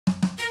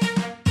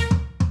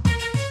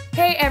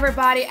Hey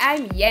everybody,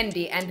 I'm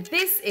Yendi and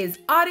this is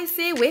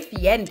Odyssey with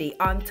Yendi,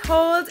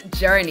 Untold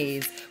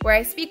Journeys, where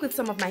I speak with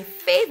some of my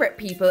favorite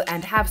people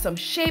and have some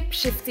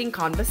shape-shifting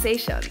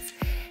conversations.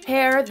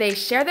 Here, they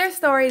share their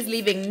stories,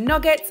 leaving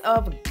nuggets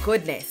of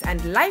goodness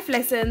and life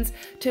lessons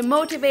to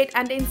motivate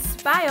and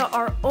inspire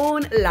our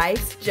own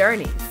life's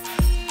journeys.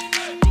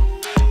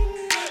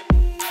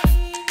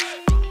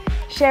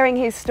 Sharing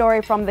his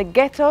story from the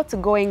ghetto to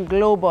going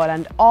global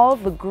and all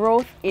the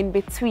growth in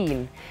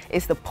between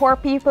is the poor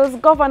people's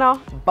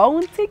governor,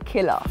 Bounty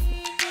Killer.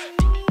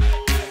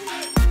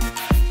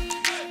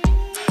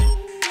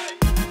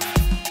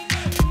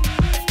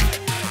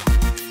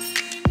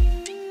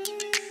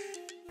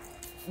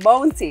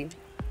 Bounty,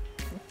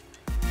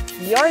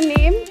 your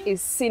name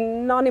is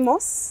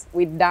synonymous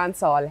with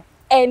dancehall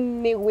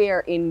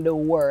anywhere in the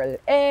world,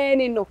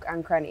 any nook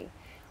and cranny.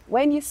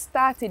 When you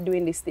started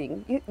doing this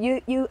thing,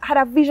 you had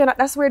a vision that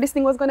that's where this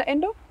thing was going to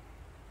end up?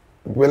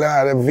 Well, I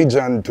had a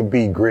vision to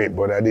be great,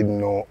 but I didn't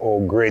know how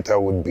great I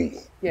would be.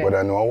 Yeah. But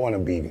I know I want to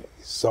be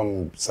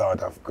some sort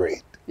of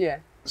great. Yeah.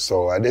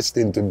 So I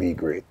destined to be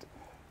great.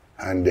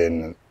 And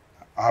then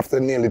after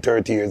nearly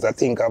 30 years, I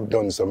think I've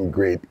done some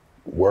great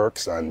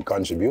works and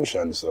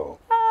contributions. So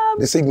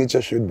the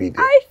signature should be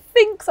there. I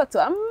think so too.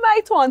 I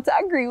might want to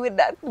agree with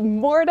that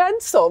more than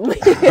some.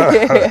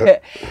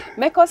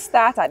 Make us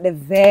start at the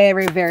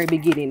very, very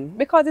beginning,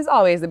 because it's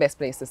always the best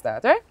place to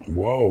start, right?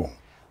 Whoa.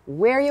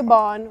 Where you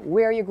born,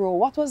 where you grew,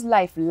 what was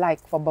life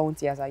like for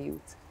Bounty as a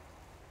youth?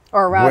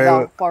 Or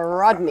rather, for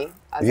Rodney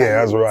as a youth?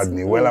 Yeah, as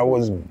Rodney. Well, I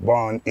was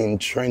born in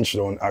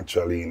Trenchtown,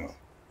 actually, you know.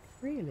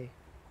 Really?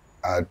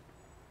 At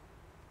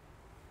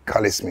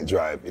Cali Smith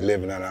Drive,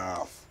 11 and a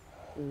half.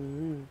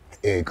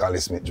 Cali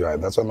Smith Drive.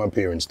 That's what my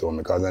parents told me,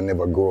 because I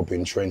never grew up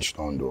in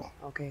Trenchtown though.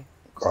 Okay.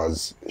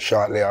 Because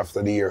shortly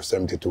after the year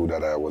 72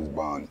 that I was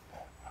born,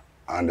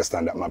 I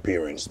understand that my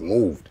parents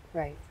moved.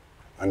 Right.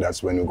 And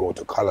that's when we go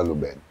to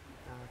Kalalubed.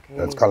 Okay.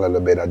 That's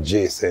Kalalubed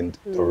adjacent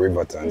to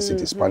Riverton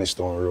City, Spanish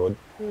Town Road.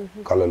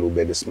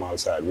 Kalalubed, the small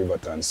side,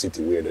 Riverton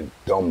City, where the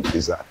dump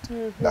is at.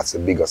 That's the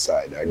bigger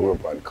side. I grew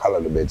up on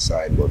Kalalubed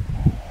side, but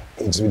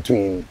it's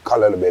between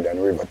Kalalubed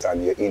and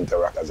Riverton you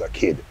interact as a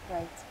kid.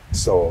 Right.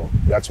 So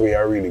that's where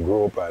I really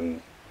grew up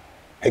and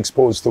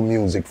exposed to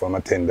music from a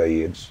tender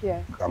age.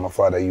 Yeah. My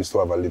father used to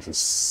have a little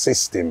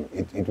system.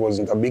 It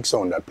wasn't a big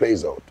sound that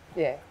plays out.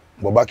 Yeah.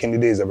 But back in the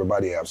days,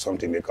 everybody have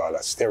something they call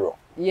a stereo.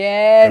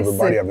 Yes.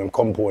 Everybody have them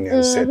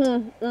component set.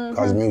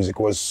 Because music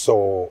was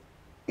so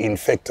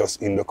infectious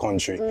in the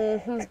country.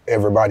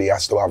 Everybody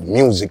has to have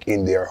music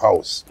in their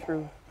house.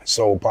 True.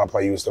 So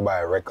Papa used to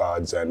buy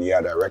records and he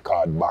had a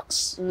record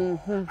box.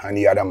 And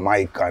he had a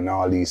mic and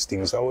all these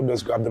things. So I would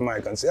just grab the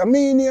mic and say, "I'm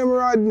my name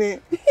Rodney."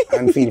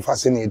 And feel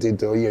fascinated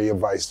to hear your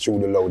voice through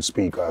the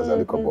loudspeaker as a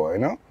little boy, you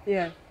know?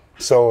 Yeah.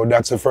 So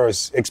that's the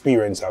first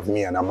experience of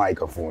me and a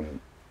microphone.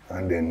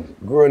 And then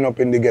growing up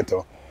in the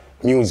ghetto,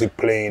 music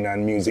playing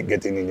and music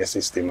getting in your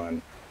system.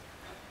 And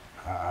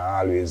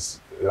I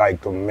always like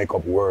to make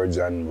up words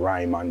and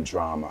rhyme and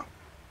drama.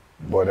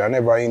 But I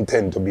never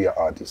intend to be an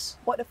artist.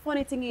 But the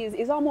funny thing is,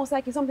 it's almost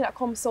like it's something that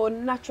comes so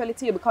naturally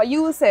to you, because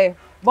you will say,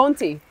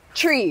 Bounty,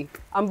 tree,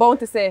 and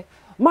Bounty say,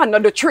 man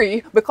not the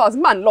tree, because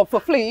man love to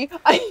flee.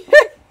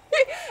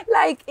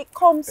 Like, it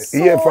comes so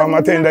yeah, from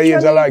a tender age, I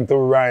naturally. like to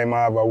rhyme.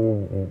 I have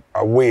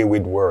a way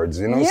with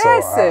words, you know?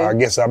 Yes. So I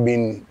guess I've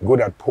been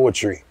good at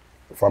poetry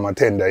from a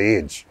tender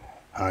age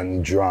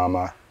and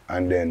drama.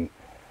 And then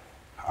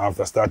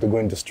after I started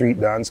going to street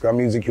dance, because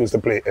music used to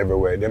play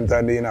everywhere. Them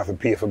time they didn't have to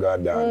pay for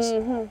God dance.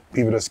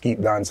 People just keep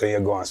dancing, you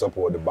go and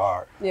support the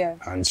bar. Yeah.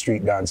 And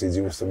street dances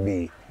used to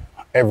be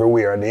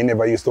everywhere. And they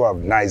never used to have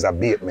nice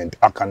abatement,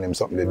 hack on them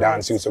something. The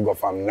dance used to go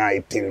from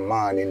night till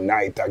morning,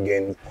 night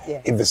again.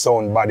 Yeah. If the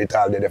sound body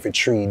all there for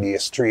 3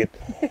 days straight.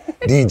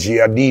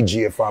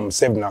 DJ from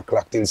 7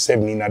 o'clock till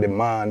 7 in the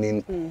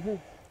morning.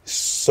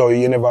 So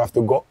you never have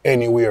to go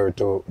anywhere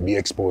to be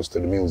exposed to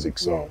the music.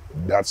 So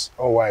that's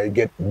how I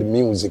get the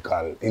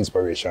musical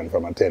inspiration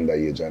from a tender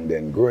age. And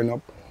then growing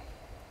up,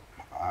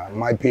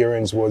 my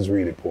parents was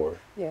really poor.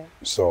 Yeah.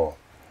 So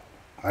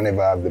I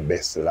never had the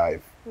best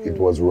life. It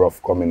was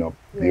rough coming up.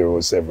 There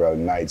were several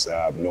nights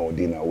I have no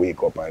dinner,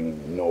 wake up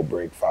and no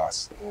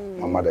breakfast.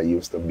 My mother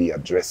used to be a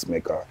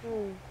dressmaker.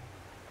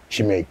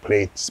 She make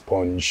plates,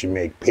 sponge, she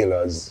make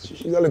pillars.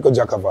 She's a little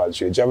jack of all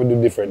trades. She have to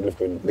do different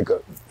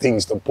little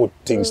things to put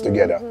things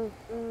together.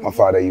 My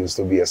father used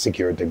to be a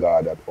security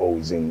guard at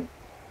housing.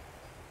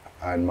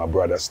 And my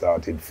brother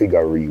started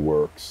figurine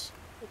works.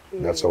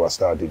 That's how I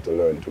started to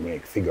learn to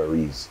make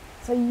figurines.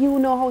 So you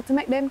know how to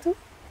make them too?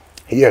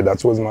 Yeah,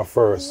 that was my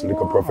first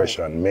little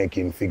profession,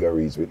 making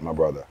figurines with my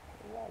brother.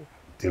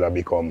 Till I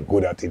become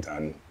good at it,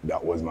 and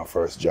that was my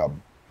first job.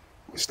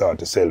 We start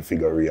to sell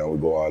figurines and we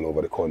go all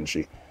over the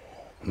country.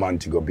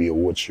 Montego Bay,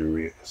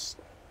 Watchery Race,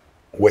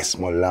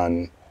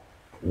 Westmoreland.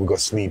 We go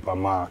sleep at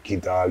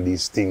market, all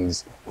these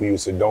things. We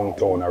used to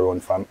downtown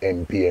around from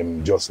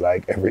MPM, just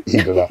like every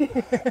eagle.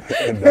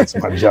 And that's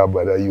my job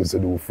that I used to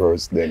do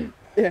first then.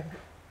 Yeah.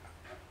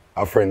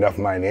 A friend of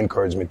mine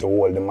encouraged me to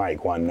hold the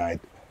mic one night.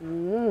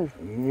 Me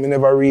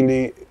never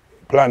really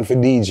planned for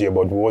DJ,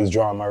 but we was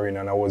drama in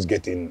and I was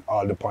getting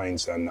all the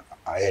points and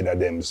ahead of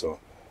them. So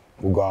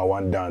we got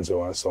one dancer,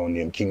 one sound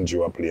named King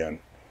Joe play, and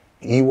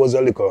he was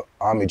a little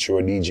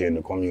amateur DJ in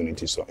the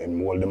community, so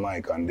him hold the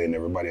mic and then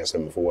everybody asked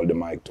me for hold the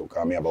mic too,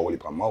 because I have a whole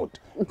heap of mouth.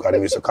 Because they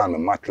used to call me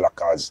Matlock,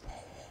 because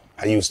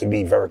I used to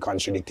be very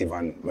contradictive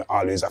and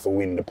I always have to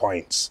win the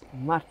points.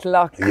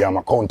 Matlock. Yeah, I'm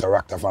a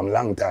counteractor from a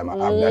long time. I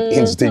have that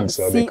instinct,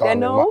 so they call me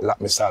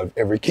Matlock, me solve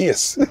every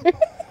case.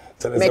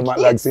 So they say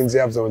Matlock, since you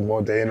have something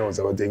about it, you know,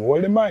 so I think,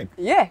 hold the mic.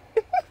 Yeah.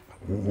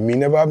 Me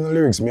never have no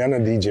lyrics, me I'm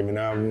not DJ, me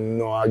have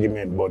no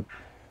argument, but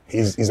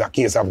it's a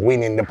case of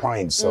winning the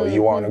points. So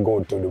you want to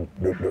go to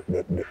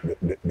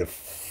the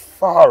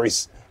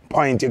farthest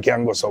point you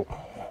can go. So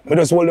I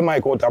just hold the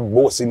mic out of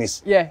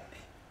boastiness. Yeah.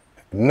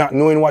 Not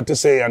knowing what to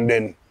say, and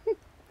then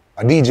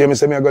a DJ, me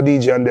say me I go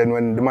DJ, and then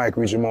when the mic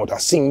reach him out, I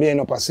sing, me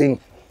end up I sing.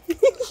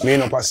 Me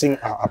end up I sing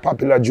a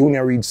popular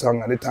Junior Reid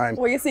song at the time.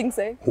 What you sing,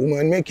 say?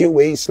 Woman, make your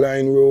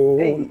waistline roll.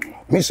 Hey.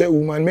 Me say,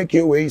 woman, make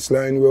your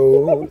waistline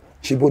roll.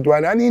 She put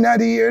one hand in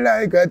the ear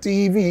like a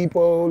TV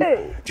pole.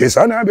 Hey. Just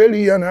on her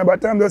belly and her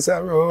bottom does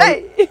a roll.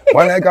 Hey.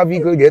 One like a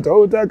vehicle get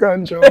out of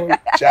control.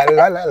 Cha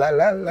la la la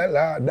la la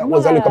la. That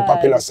was a little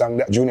popular song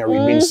that Junior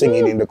Reid been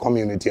singing in the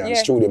community and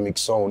studio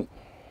mix sound.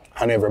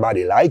 And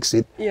everybody likes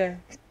it. Yeah.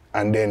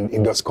 And then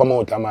it just come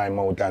out of my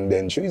mouth, and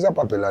then she's a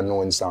popular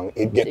known song.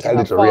 It get a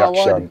little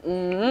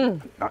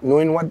reaction. Not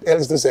knowing what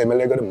else to say, I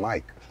let go the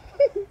mic.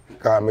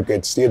 Because I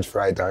get stage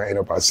fright and I end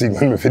up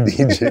singing with the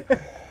DJ.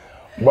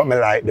 But I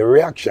like the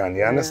reaction,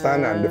 you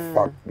understand? And the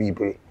fact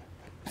people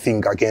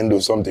think I can do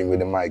something with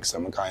the mic,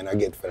 so I kind of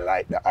get for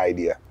like the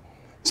idea.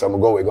 So I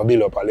go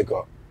build up a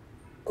little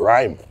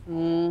rhyme.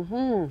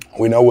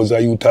 When I was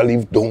a youth, I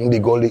lived down the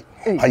gully.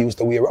 I used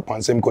to wear up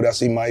and some could have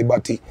see my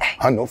body.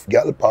 Enough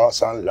girl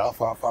pass and laugh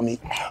off of me.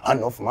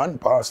 Enough man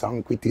pass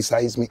and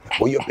criticize me.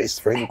 But your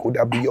best friend could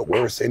have be your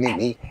worst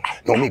enemy.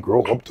 Now me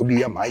grow up to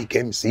be a mic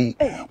MC.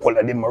 All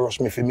of them rush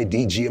me for me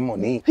DJ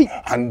money.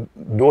 And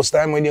those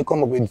times when you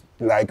come up with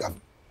like a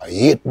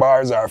 8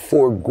 bars or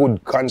 4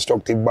 good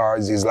constructive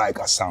bars is like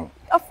a song.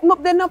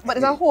 Not enough, but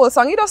it's a whole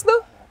song you just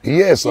do?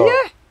 Yeah, so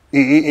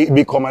it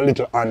become a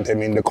little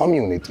anthem in the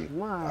community.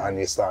 Wow. And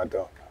you start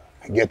to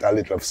get a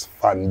little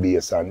fan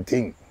base and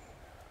thing.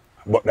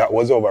 But that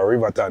was over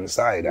Riverton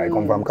side. I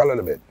come from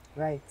Callalabet.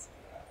 Right.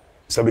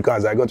 So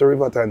because I go to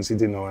Riverton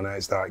City now and I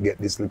start get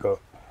this little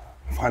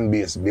fan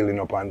base building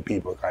up and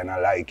people kind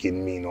of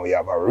liking me. Now you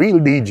have a real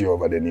DJ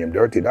over there named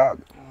Dirty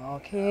Dog.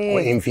 Okay.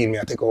 When him feel me,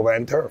 I take over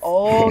him turf.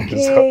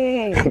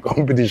 Okay. So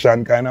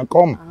competition kind of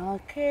come.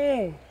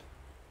 Okay.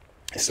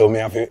 So me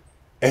have to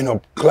end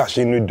up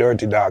clashing with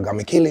Dirty Dog and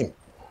me kill him.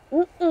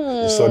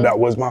 So that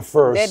was my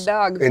first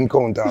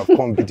encounter of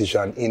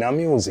competition in a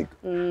music.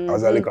 I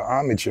was a little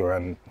amateur,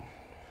 and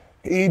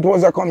it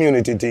was a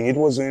community thing. It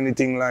wasn't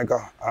anything like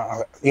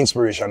a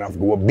inspiration of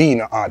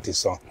being an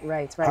artist. So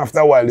right. After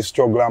a while, the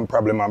struggle and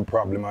problem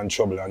and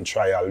trouble and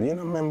trial. You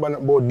know, remember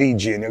about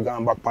DJing, you're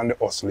going back on the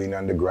hustling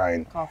and the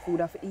grind.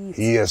 Food off eat.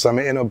 Yes, I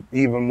end up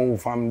even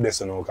move from this,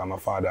 because my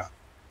father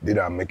did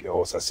make a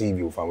house a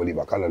Seaview from we live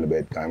at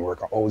Callalabet, because I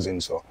work at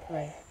housing, so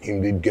him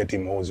did get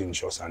him housing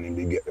trust and him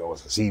did get the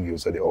house at Seaview,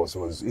 so the house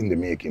was in the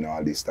making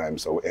all this time,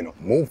 so we end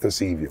up move to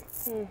Seaview.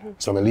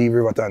 So I leave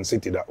Riverton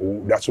City,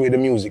 that's where the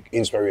music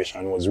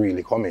inspiration was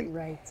really coming.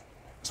 Right.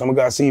 So I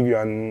go to Seaview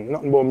and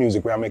nothing about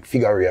music, where I make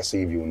figure at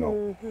Seaview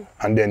now.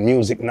 And then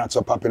music not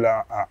so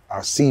popular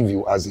at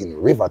Seaview as in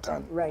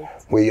Riverton,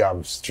 where you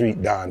have street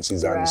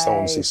dances and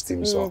sound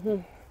systems,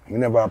 so we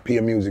never pay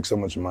music so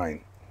much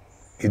mind.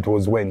 It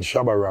was when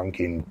Shabba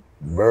Rankin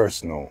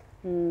burst now.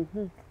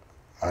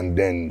 And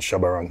then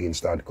Shabba Rankin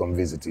started to come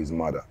visit his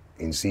mother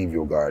in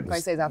Seaview Gardens. I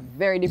say it's a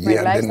very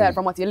different lifestyle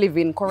from what you live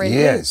in currently.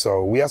 Yeah,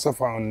 so we also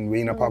found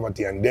we in a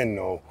poverty, and then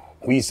now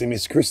we see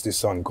Miss Christie's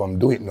son come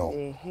do it now.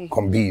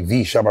 Come be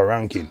the Shabba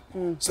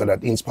Rankin. So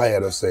that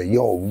inspired us to say,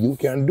 yo, you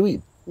can do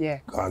it. Yeah.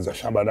 Because the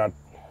Shabba that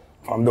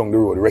from down the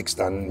road,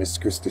 Rexton, Miss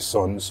Christie's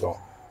son, so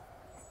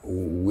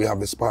we have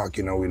the spark,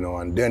 you know,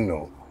 and then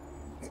now,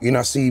 in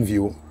a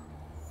Seaview,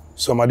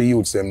 some of the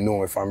youths them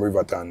know if I'm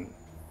Riverton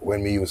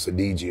when we used to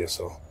DJ,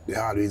 so they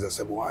always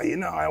say, well, you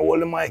know, I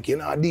hold the mic, you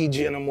know, I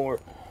DJ no more.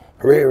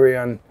 Ray,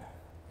 and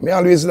me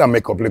always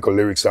make up little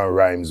lyrics and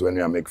rhymes when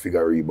I make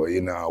figure, but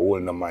you know, I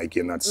hold the mic,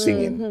 you're not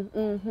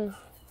singing.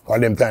 All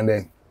them time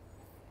then,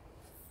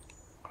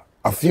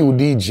 a few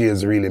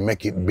DJs really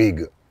make it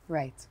big.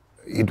 Right.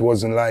 It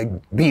wasn't like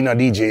being a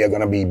DJ, you're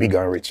gonna be big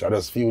and rich.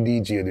 Just few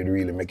DJs did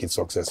really make it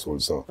successful,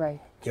 so you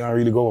can't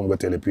really go home and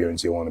tell your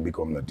parents you want to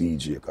become a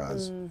DJ,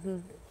 because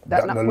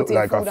that not look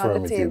like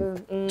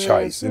affirmative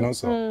choice, you know,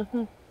 so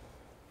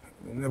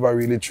never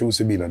really choose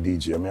to be a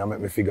DJ. I mean, I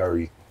make me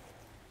figure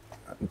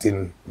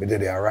until me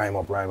did a rhyme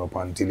up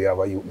until you have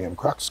a youth named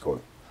Crack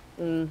Skull.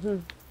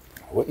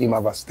 Well, him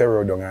have a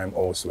stereo down in him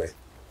house where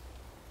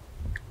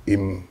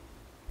him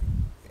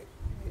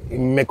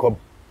make up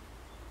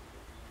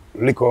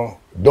little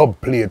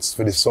dub plates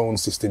for the sound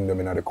system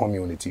them in the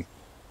community.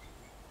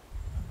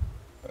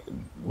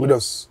 We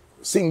just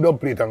sing dub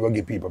plate and go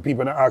give people.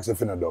 People don't ask if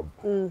you know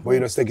dub. But you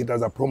just take it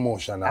as a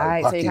promotional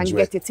package. So you can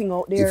get your thing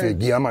out there. If you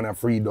give a man a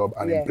free dub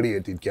and he play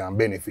it, it can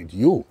benefit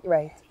you.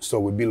 Right. So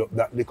we build up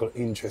that little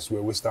interest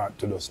where we start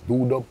to just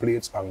do dub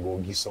plates and go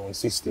give sound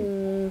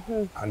system.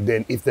 And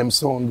then if them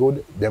sound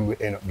good, then we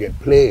end up get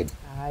played.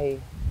 Aye.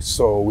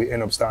 So we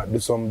end up start do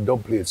some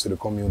dub plates to the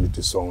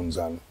community sounds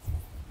and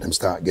them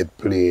start get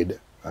played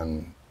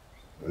and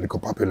little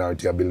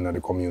popularity are building in the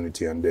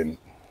community, and then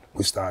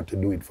we start to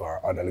do it for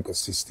other little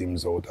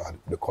systems out of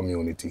the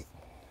community.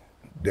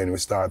 Then we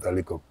start a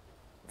little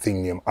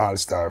thing named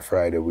All-Star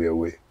Friday where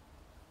we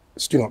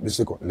string up this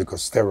little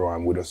stereo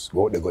and we just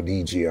go out there, go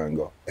DJ and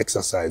go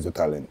exercise the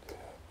talent.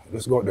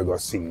 Just go out there, go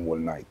sing all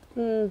night.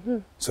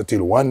 So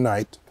till one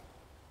night,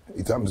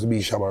 it happens to be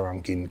Shabba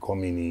Rankin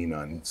coming in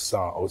and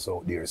saw us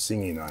out there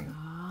singing, and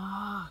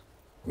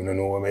we don't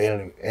know what we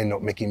end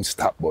up making him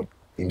stop, but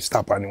him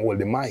stop and hold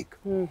the mic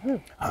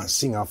and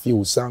sing a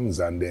few songs,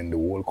 and then the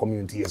whole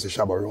community as a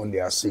Shabba around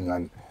there sing,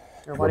 and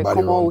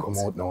everybody come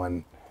out now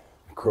and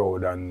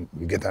crowd, and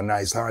we get a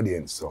nice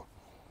audience. So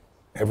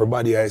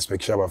everybody I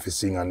expect Shabba to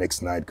sing on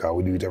next night, because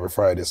we do it every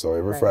Friday, so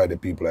every Friday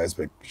people I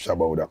expect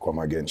Shabba would come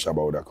again,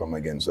 Shabba would come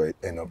again, so it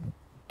end up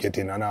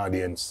getting an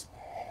audience.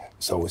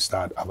 So we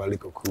start have a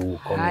little crew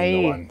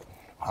coming now, and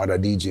other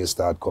DJs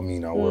start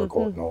coming and work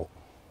out now.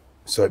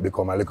 So it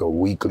become a little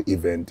weekly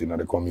event in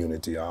the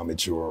community,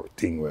 amateur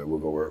thing where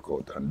we go work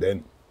out. And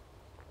then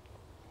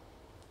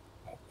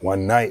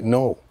one night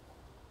now,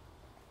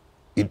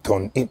 it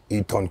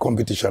turned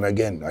competition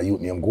again. A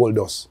youth named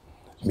Goldust.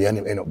 Me and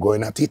him end up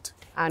going at it.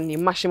 And you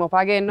mash him up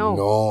again now?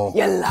 No.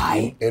 You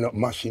lie. He end up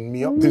mashing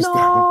me up this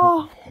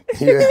time.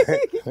 Yeah.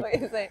 What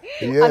you say?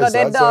 Yes,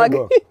 another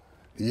dog.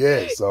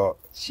 Yeah, so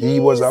he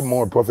was a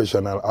more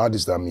professional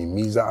artist than me.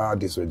 Me's an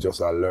artist with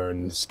just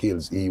learn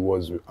skills. He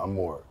was a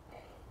more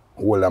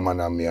older man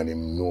than me, and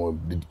him know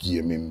the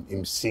game.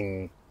 Him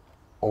sing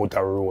out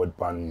a road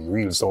pan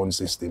real sound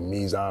system.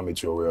 Me's an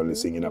amateur, we only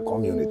sing in a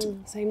community.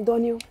 So him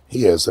done you?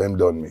 Yeah, so him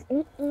done me.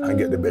 And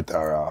get the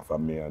better half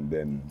of me, and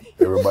then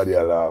everybody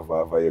will laugh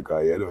off of you,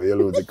 because you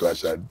lose the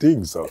clash and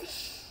things, so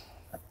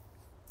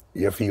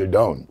you feel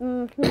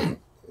down.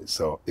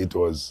 So it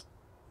was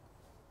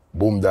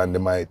boom down the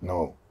mic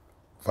now.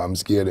 From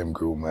Scare Them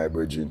Crew, my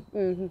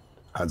virgin,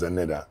 as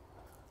another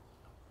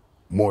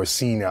more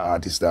senior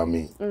artist than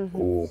me,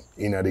 who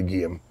in the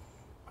game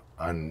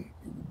and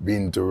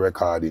been to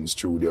recording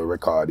studio,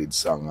 recorded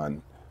song,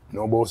 and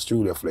know about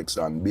studio flex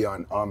and be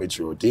an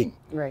amateur thing.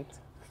 Right.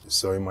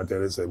 So he might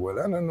tell us, well,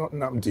 I don't know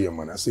nothing to you,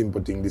 man. A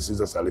simple thing, this is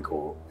just a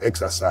little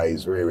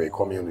exercise, really,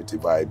 community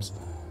vibes.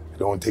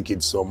 Don't take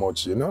it so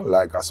much, you know,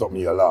 like something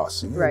you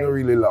lost. You know, you don't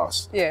really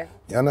lost. Yeah.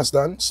 You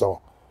understand?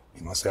 So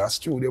you must say a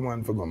studio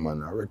man for go,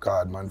 man, a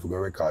record man for go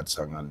record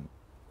song and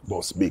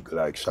boss big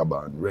like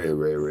Shabba and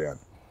Ray and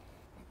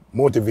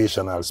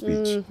motivational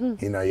speech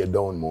in a your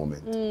down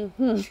moment.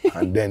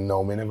 And then now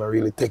we never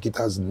really take it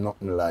as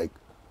nothing like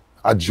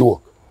a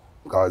joke,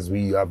 because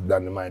we have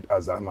done the mind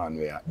as a man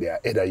where they are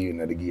ahead of you in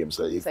the game.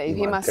 So if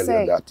he must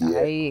tell you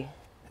that,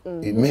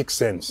 it makes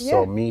sense. Yeah.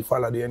 So me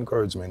follow the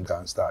encouragement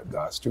and start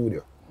go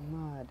studio.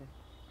 Mad.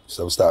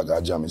 So start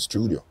go jam in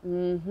studio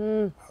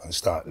and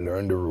start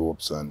learn the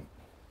ropes and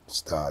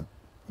start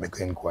make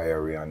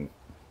inquiry and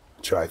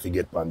try to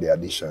get on the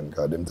audition,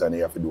 because them time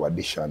you have to do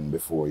audition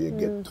before you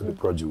get to the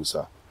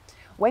producer.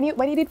 When you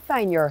did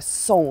find your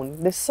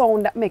sound, the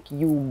sound that make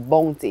you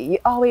bounty, you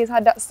always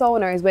had that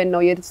sound, or is when now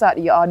you start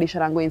your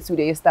audition and go in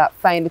studio, you start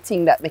find the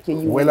thing that make you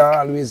unique? Well, I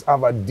always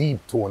have a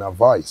deep tone of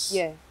voice.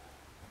 Yeah.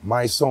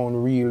 My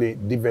sound really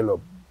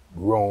developed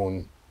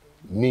around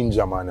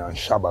Ninja Man and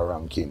Shabba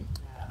Rankin.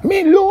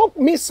 Me look,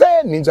 me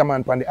say Ninja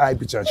Man on the high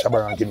pitch and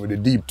Shabba Rankin with the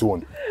deep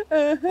tone.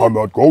 I'm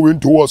not going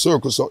to a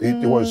circus. So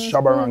it was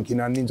Shabba Rankin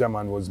and Ninja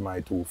Man was my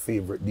two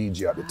favorite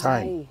DJ at the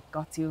time.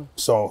 Got you.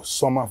 So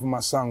some of my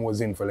song was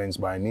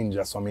influenced by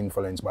Ninja, some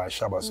influenced by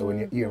Shabba. So when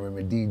you hear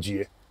me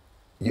DJ,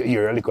 you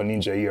hear a little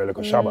Ninja, you hear a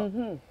little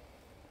Shabba.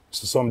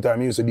 So sometimes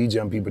you used to DJ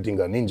and people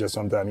think of Ninja,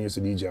 sometimes you used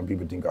to DJ and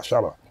people think of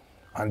Shabba.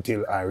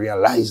 Until I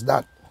realized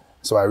that.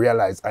 So I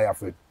realized I have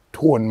to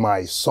tone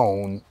my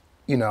sound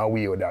in a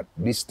way that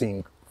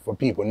distinct for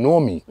people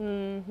know me.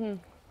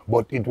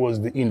 But it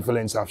was the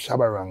influence of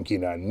Shabba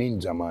Rankin and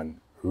Ninja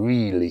Man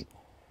really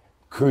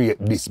create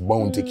this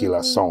bounty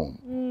killer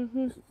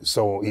sound.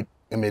 So it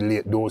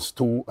emulate those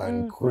two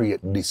and create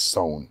this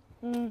sound.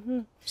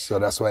 So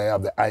that's why I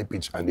have the high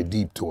pitch and the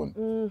deep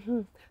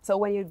tone. So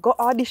when you go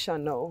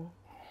audition now,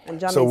 and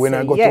Jammy's so when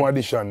I go to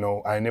audition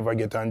now, I never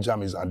get on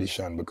Jammy's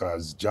audition,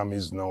 because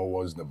Jammy's now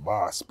was the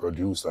boss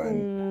producer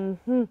in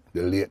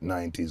the late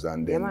 90s,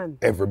 and then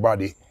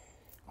everybody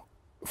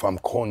from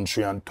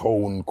country and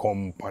town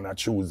come on a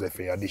Tuesday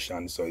for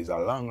audition, so it's a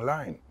long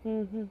line.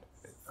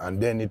 And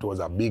then it was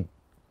a big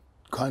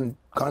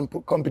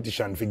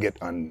competition to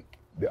get on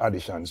the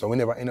audition. So we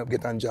never end up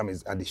getting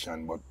Jammy's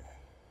audition, but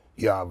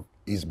he have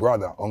his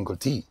brother, Uncle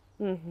T,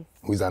 who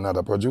is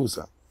another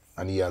producer,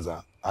 and he has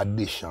an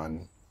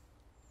audition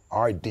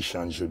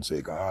audition, should say,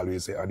 because I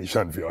always say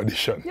audition for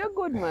audition. You're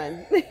good,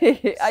 man. So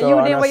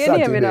You name what your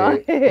name, you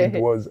know?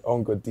 it was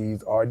Uncle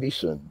T's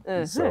audition.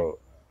 So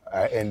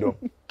I end up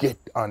get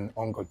on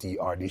Uncle T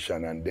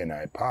audition and then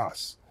I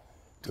pass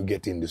to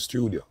get in the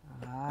studio.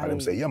 Aye. And them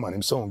say, yeah man,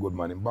 him sound good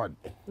man, him bad.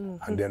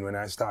 And then when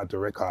I start to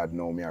record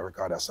now, I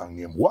record a song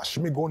named Wash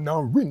Me Go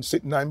Down, Rinse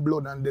It Nine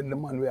Blood, and then the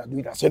man where I do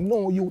it, I said,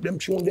 no, you, them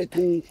tune they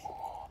too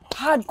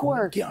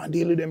hardcore. Can't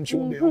deal with them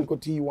tune, the Uncle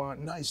T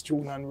want nice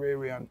tune and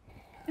rare and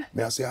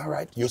me I say, all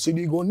right, you see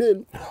the gun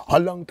then, a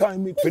long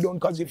time it fi done,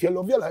 cause if you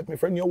love your life, my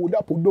friend, you would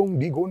have put down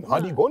the gun,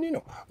 the gun, you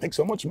know. Make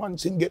so much man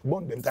sing get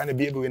bun, them time the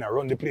baby when I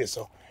run the place,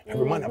 so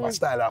every man have a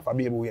style off a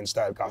baby win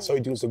style, cause so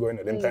it used to go in,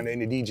 them time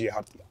any DJ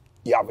have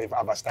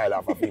a style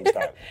off a film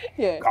style.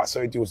 Cause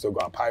so it used to go,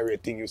 a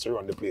pirate thing used to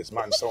run the place,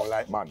 man sound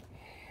like man.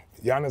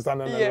 You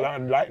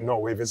understand? Like,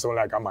 no, if it sound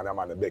like a man, I'm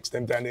on the Bex.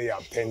 Them time they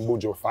have 10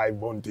 bujo, 5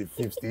 bunty,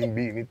 15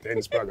 beanie, 10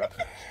 spragger.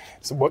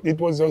 So, but it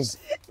was just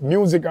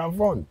music and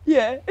fun.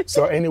 Yeah.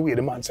 So anyway,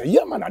 the man said,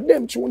 yeah man, at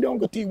them tune, the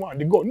Uncle T want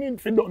the gun in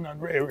for done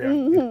and rare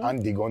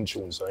and the gun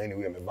tune. So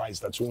anyway, my vice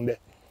that tune there.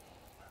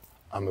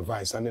 And my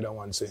vice another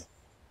one say,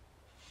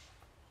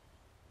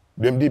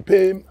 them they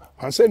pay him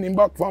and send him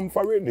back from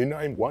foreign. You know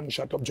him one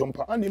shot up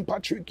jumper and him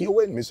Patrick you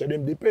when me say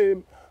them they pay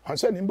him and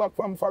send him back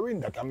from foreign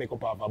that can make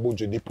up half a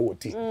budget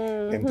deportee.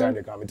 Them time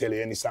they can tell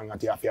you any song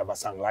that you have a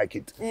song like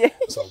it.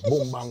 So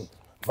boom bang,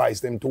 vice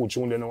them two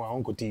tune then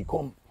Uncle T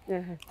come.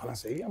 And I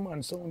say, yeah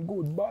man, sound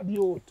good, bad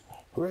youth.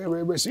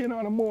 Ray, see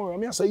no more.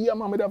 And I say, yeah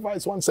man, my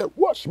vice one said,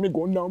 wash me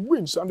going down,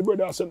 rinse. And the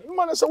brother said,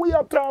 man, I say, what you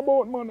talking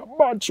about, man? A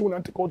bad tune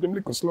and take out them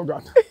little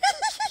slogan.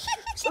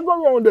 So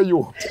go around the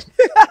youth.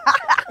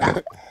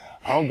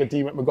 Uncle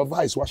T make me go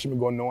vice, wash me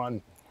gun now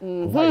and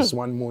vice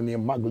one more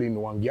named Magdalene,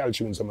 one girl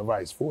tune some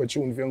vice. 4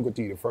 tunes for Uncle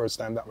T the first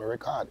time that I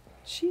record.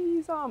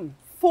 Jeez,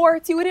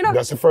 40 with it.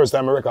 That's the first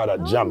time I record at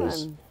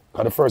Jammies.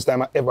 Because the first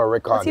time I ever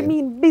recorded. What you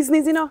mean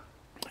business, you know?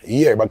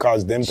 Yeah,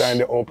 because them time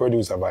they all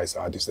produce a vice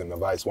artist and the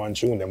vice one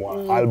tune, them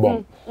one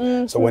album.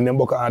 So when them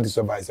book an artist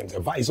a vice, them say,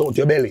 vice out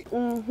your belly.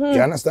 You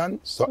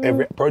understand? So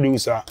every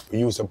producer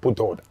used to put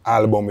out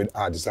album with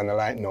artists and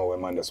like now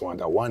when man just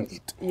want a one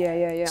hit.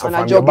 Yeah. So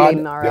from your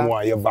band, them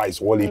want your vice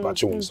whole heap of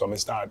tunes. So I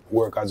start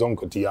work as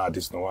Uncle T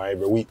artist now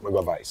every week I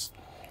go vice.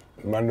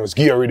 Man just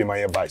gear ready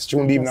my vice.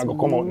 Tune even not go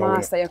come out now.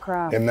 Master your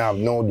craft. Them now have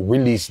no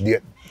release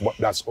date, but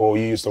that's all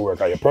you used to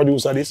work as your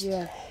producer this.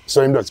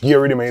 So him just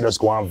gear ready, man, just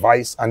go on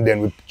vice and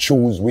then we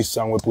choose which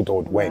song we put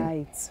out when.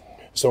 Right.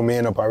 So me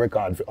end up a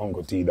record for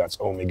Uncle T, that's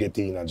how me get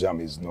in a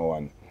Jammies now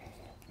and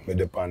me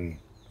depend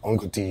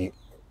Uncle T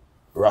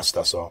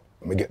Rasta, so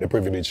me get the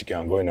privilege to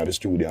can go in the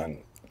studio and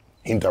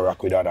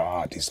interact with other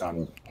artists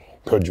and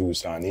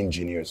producers and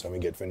engineers. So me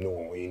get to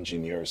know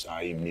engineers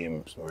and him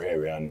names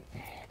and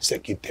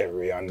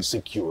secretary and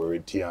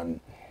security and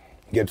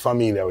get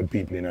familiar with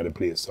people in the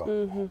place.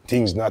 So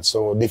things not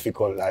so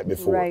difficult like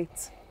before.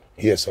 Right.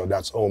 Yeah, so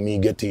that's how me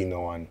get in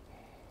now and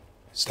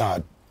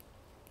start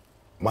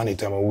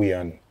monitor my way,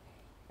 and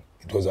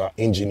it was an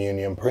engineer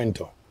named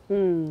Prento,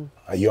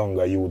 a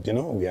younger youth, you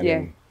know, we had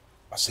him,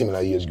 a similar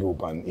age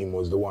group, and he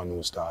was the one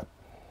who started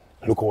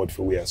look out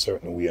for a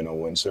certain way, you know,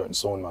 when certain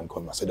sound man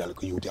come, I said, that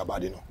look youth your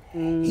body,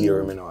 you know,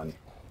 hear me now, and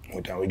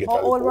we get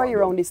how old were you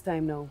around this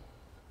time now?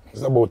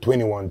 It's about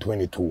 21,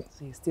 22.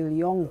 So you're still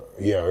young.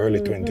 Yeah, early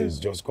 20s,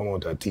 just come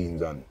out of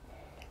teens, and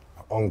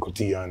Uncle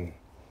T and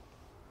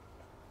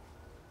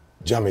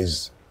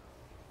Jammies,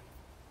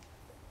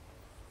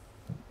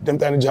 them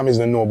time the Jammies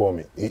don't know about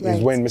me. It's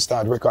when we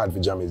start record for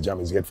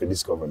Jammies get to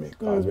discover me.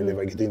 Because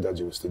whenever I get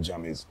introduced to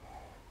Jammies,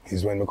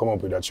 is when we come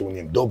up with that tune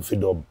named Dub for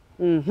Dub.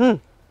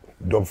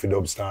 Dub for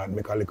Dub start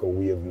make a little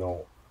wave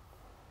now.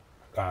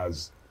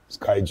 Because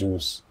Sky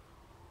Juice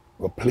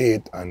go play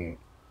it and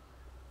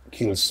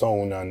kill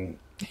sound and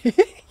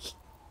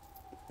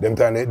them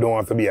time they don't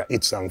have to be a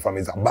hit song for me.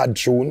 It's a bad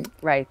tune.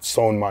 Right.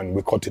 Sound man,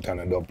 we cut it on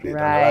a dub plate.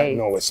 Right. And right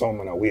now, we sound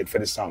man, I wait for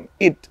the song.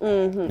 It.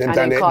 Them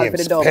time they name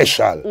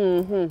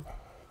special.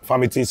 For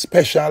me, it is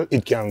special,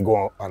 it can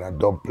go on a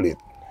dub plate.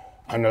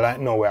 And like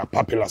now, we're a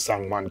popular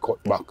song man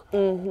cut back.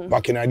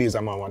 Back in the days,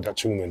 a man want a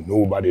tune when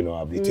nobody know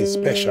have it. It is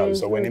special.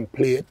 So when him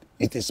play it,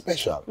 it is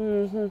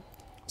special.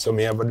 So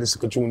me have a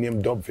little tune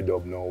named Dub for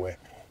Dub now where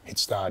it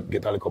start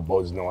get a little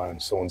buzz now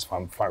and sounds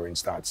from foreign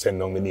start send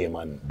down the name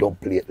and dub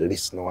plate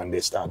list now and they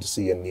start to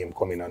see your name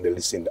coming and they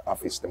listen in the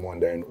office, them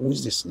wondering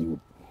who's this youth?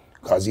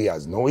 Because he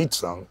has no hit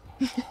song,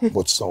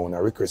 but sound a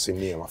recursive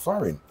name of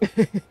foreign.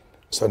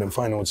 So them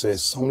find out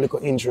says some little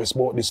interest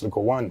about this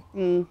little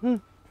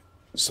one.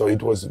 So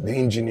it was the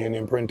engineer and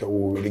imprinter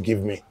who really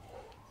give me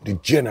the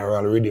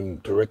general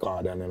rhythm to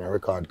record, and then I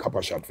record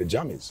Copper Shot for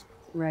Jammies.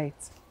 Right.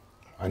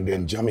 And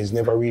then Jammies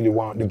never really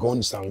want the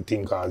gun song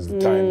thing because the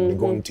time the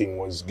gun thing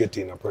was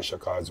getting a pressure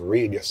because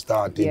radio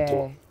started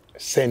to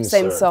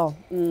censor.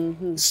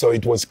 So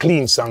it was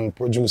clean song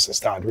producer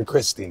start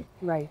requesting.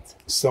 Right.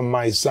 So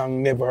my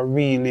song never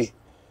really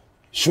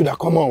should have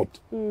come out.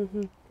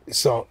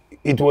 So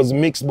it was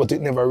mixed but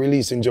it never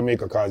released in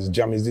Jamaica because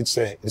Jammies did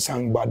say the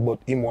song bad but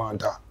him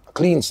want a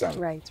clean song.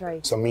 Right,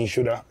 right. So me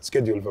should have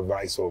scheduled for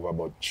voiceover,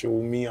 but show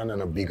me and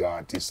a big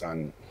artist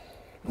and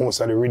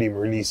most of the rhythm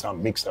release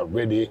and mixed up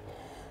ready.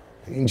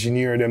 The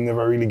engineer them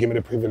never really give me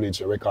the privilege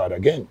to record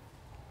again.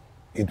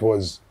 It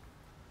was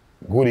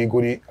Goody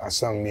Goody, a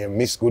song named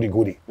Miss Goody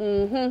Goody.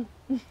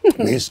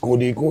 Miss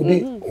Goody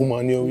Goody,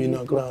 woman you in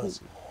a class.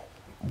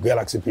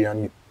 Galaxy P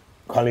and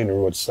Colin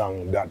wrote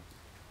song that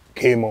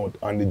came out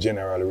on the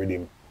general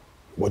rhythm,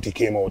 but it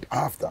came out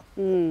after,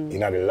 in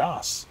the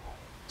last.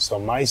 So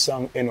my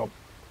song end up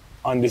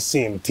on the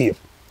same tape.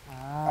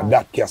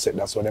 That cassette,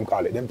 that's what them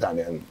call it. Them time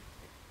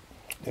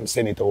them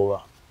send it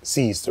over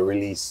seas to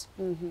release.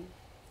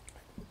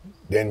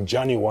 Then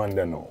Johnny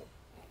Wonder now.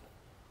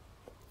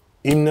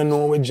 Him no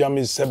know what Jam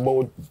is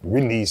about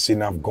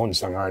releasing of gun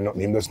song or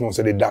nothing. Him just know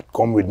say that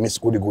come with Miss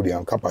Goody Goody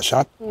and Kappa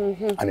Shot.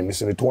 And he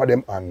missing the two of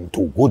them and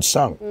two good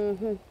songs.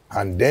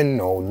 And then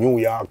now New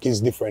York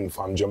is different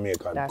from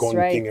Jamaica. That's gun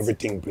right. thing,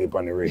 everything play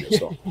on the radio.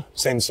 So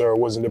censor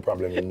wasn't the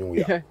problem in New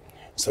York.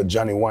 So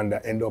Johnny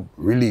Wonder end up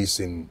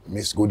releasing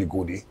Miss Goody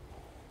Goody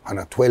and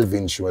a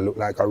 12-inch will look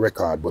like a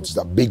record, but it's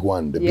a big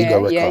one, the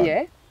bigger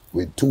record.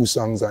 With 2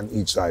 songs on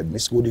each side.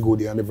 Miss Goody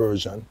Goody on the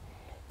version,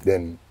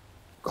 then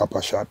Kappa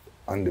Shot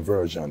on the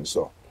version.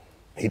 So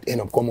it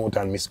end up come out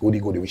on Miss Goody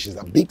Goody, which is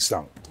a big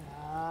song.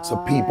 So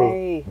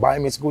people buy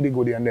Miss Goody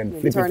Goody and then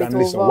flip it and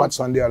listen what's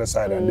on the other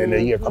side, and then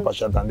they hear Kappa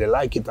Shot and they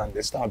like it and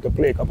they start to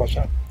play Kappa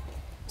Shot.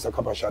 So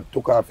Kappa Shot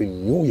took off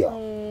in New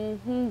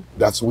York.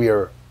 That's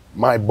where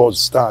my buzz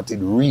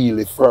started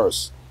really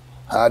first.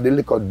 I had a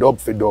little dub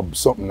for dub,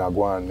 something I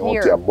go on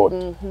out here, but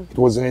it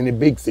wasn't any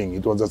big thing.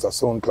 It was just a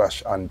sound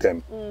clash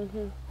anthem.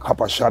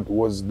 Kappa Shot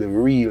was the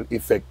real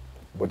effect,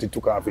 but it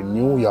took off in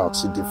New York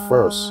City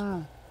first.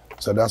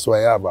 So that's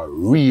why I have a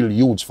real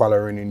huge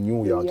following in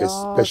New York,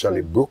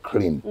 especially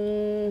Brooklyn.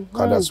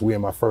 Because that's where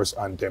my first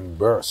anthem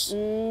burst.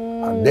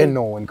 And then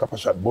now when Kappa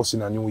Shot bust in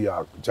New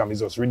York, Jam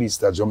is just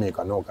released at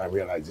Jamaica now, can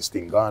realize this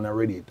thing gone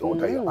already, it's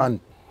out of your hand.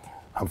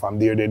 And from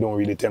there they don't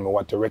really tell me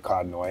what to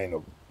record now. I end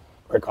up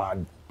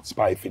record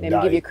Spy Fit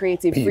Them give you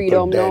creative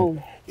freedom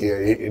now.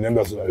 Yeah, them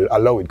just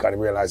allow it, because they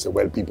realize that,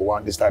 well, people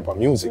want this type of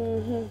music.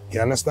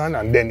 You understand?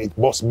 And then it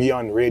busts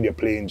beyond radio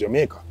play in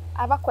Jamaica.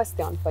 I have a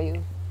question for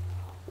you.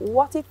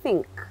 What do you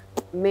think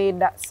made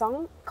that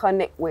song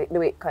connect with the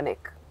way it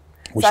connect?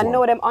 Which So I one?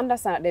 know them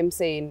understand them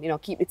saying, you know,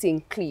 keep the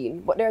thing clean,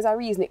 but there's a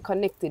reason it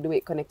connected the way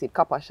it connected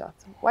Kappa Shot.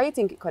 Why do you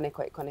think it connect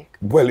how it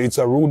connect? Well, it's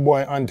a rude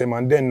boy anthem,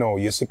 and then now,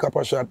 you see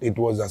Kappa Shot, it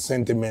was a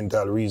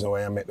sentimental reason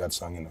why I made that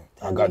song, you know.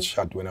 I got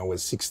shot when I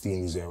was 16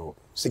 years old.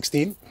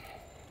 16?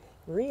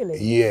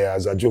 Really? Yeah,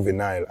 as a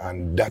juvenile,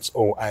 and that's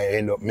how I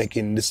end up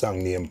making the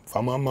song name.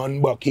 From a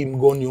man back him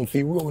gun you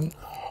fi run,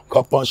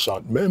 Kappa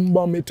Shot.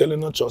 Remember me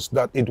telling you just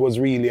that it was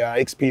really an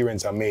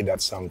experience I made that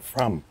song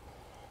from.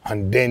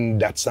 And then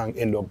that song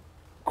end up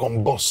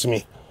combust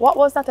me. What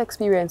was that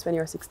experience when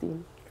you were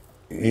 16?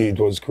 It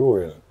was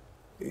cruel.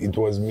 It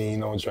was me, you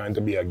know, trying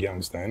to be a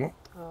gangster, you know.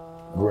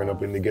 Growing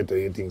up in the ghetto,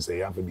 you think say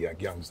you have to be a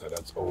gangster.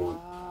 That's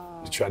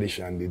how the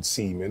tradition did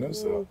seem, you know.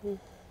 So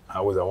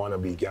I was a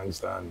wannabe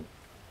gangster and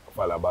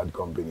follow bad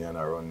company and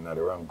I run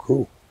the wrong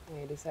crew.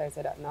 Yeah, you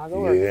decided that now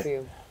go work for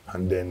you.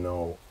 And then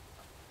now,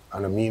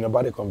 and I mean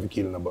nobody come to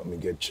kill me, but me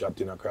get shot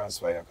in a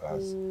crossfire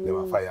because they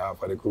were fire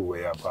off of the crew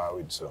where I part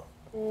with, so.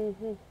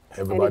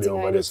 Everybody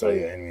over there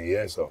say anyway,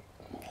 yeah, so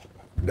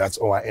that's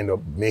how I end up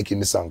making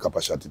the song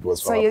Kappa Shot. It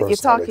was for a personal you're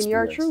talking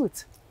experience. your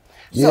truth.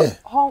 Yeah.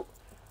 So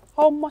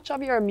how much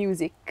of your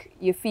music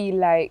you feel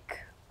like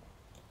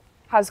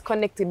has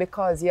connected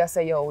because you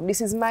say, yo, this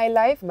is my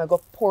life, I'm going to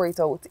pour it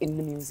out in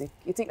the music.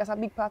 You think that's a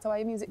big part of why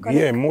your music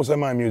connects? Yeah, most of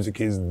my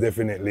music is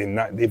definitely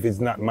not, if it's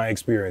not my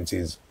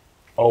experiences,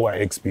 our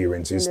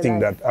experiences,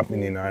 things that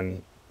happening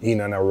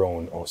in and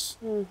around us.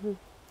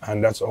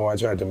 And that's how I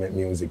try to make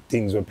music,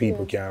 things where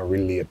people can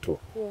relate to.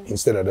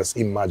 Instead of just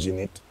imagine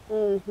it,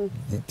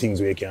 things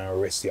where you can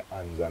rest your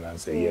hands on and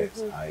say,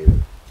 yes, I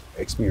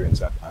experience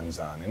that hands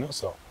on, you know.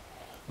 So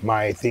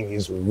my thing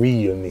is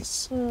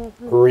realness,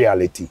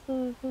 reality.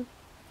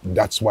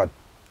 That's what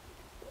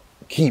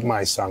keep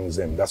my songs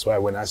them. That's why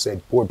when I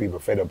said poor people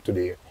fed up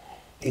today,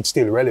 it's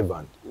still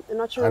relevant.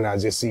 Not true. And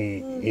as you see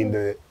in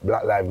the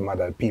Black Lives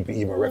Matter, people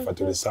even refer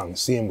to the song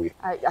same way.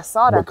 I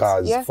saw that.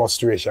 Because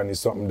frustration is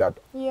something that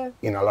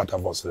in a lot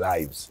of us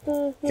lives.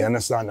 You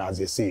understand? As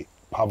you see,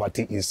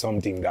 poverty is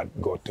something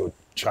that got to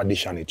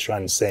tradition, it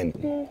transcend.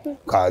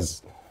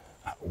 Because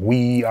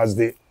we as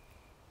the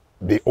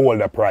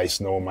older price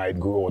now might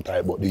grow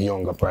type, but the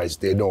younger price,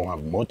 they don't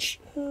have much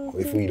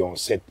if we don't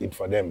set it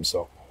for them.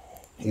 So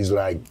it's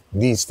like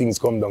these things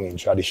come down in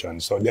tradition,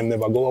 so them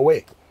never go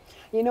away.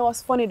 You know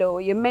what's funny though?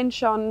 You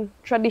mentioned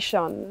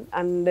tradition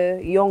and the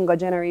younger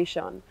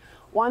generation.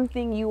 One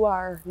thing you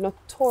are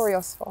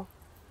notorious for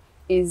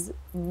is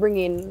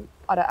bringing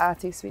other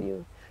artists with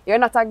you. You're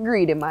not a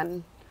greedy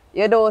man.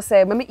 You don't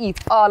say, let me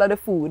eat all of the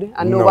food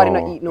and nobody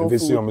not eat no food.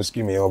 If you see I'm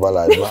skinny over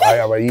life, I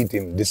have an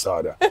eating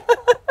disorder.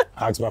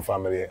 Ask my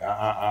family,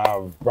 I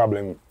have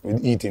problem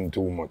with eating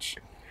too much.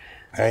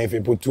 And if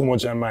you put too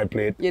much on my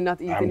plate, You're not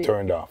eating I'm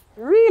turned off.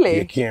 Really?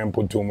 You can't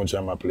put too much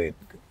on my plate.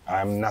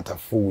 I'm not a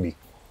foodie.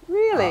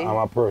 Really? I'm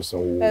a person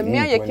who me and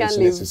eat you when can it's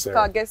live, necessary.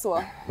 because guess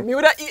what? Me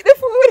would have eat the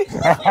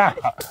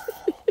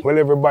food. Well,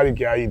 everybody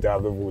can eat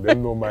half the food. They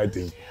know my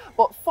thing.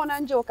 But fun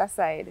and joke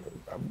aside,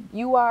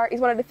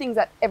 it's one of the things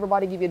that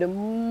everybody give you the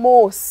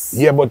most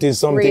Yeah, but it's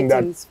something that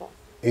ratings for.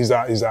 is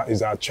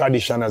a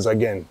tradition as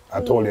again.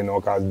 I told you,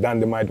 because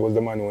Dynamite was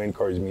the man who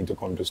encouraged me to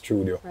come to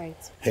studio. Right.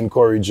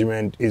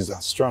 Encouragement is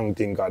a strong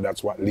thing, because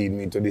that's what lead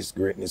me to this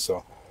greatness.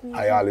 So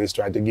I always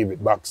try to give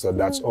it back. So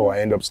that's how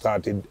I end up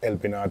started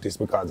helping artists,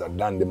 because of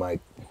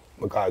Dynamite.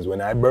 Because when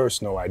I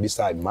burst now, I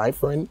decide my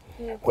friend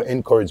will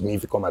encourage me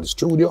if he come at the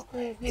studio.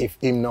 If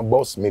him no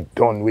boss, me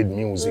done with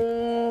music.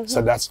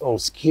 So that's how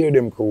Scare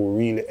Them crew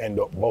really end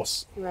up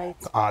boss. Right.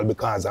 All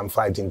because I'm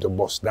fighting to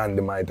boss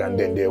Dynamite, and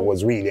then there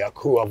was really a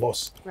crew of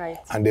us. Right.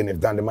 And then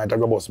if Dynamite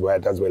go boss,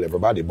 right as well,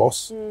 everybody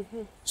boss.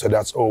 So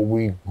that's how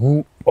we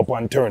grew up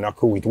and turned a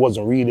crew. It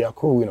wasn't really a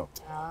crew, you know.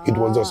 It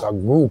was just a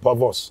group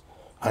of us.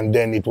 And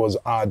then it was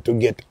hard to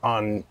get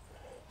on.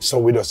 So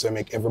we just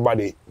make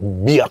everybody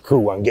be a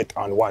crew and get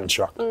on one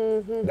track.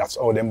 That's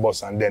how them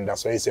boss, and then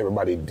that's why it's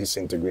everybody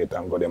disintegrate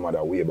and go them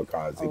other way,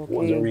 because it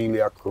wasn't really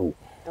a crew.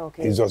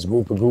 It's just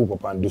group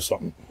up and do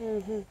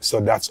something. So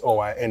that's how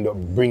I end up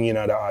bringing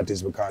other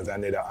artists, because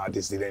another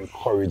artist did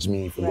encourage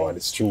me to go to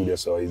the studio.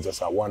 So it's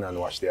just a one and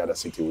watch the other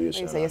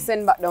situation. So you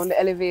send back down the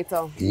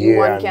elevator. Yeah,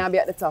 One can't be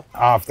at the top.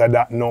 After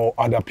that, now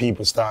other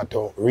people start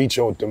to reach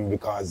out to me,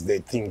 because they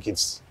think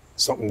it's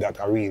something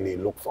that I really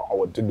look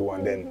forward to do,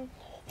 and then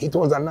it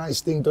was a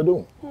nice thing to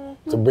do,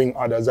 to bring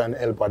others and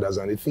help others,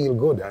 and it feel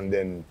good. And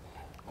then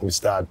we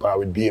start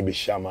with Baby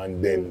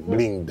Shaman, then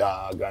Bling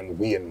Dog and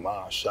Wayne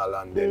Marshall,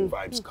 and then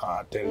Vibes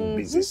Cartel,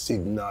 Busy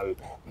Signal,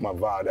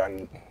 Mavad,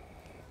 and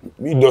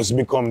we just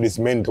become this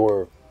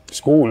mentor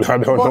school. I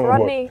don't know,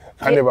 Rodney,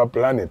 but I never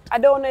planned it. I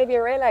don't know if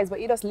you realize,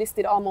 but you just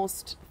listed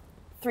almost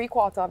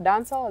 3/4 of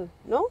dancehall,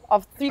 no?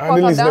 Of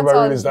 3/4 of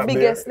dancehall's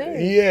biggest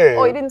names. Yeah.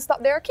 Oh, you didn't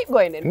stop there? Keep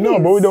going then, No,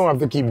 please. but we don't have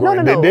to keep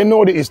going. No. They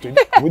know the history.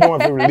 We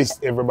don't have to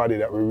list everybody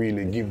that we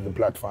really give the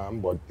platform,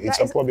 but it's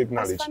a public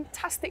knowledge. That's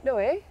fantastic though,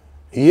 eh?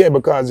 Yeah,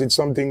 because it's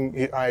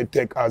something I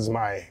take as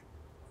my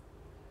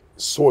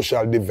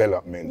social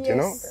development, you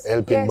know,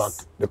 helping back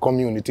the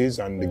communities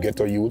and the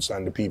ghetto youths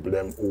and the people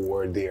them who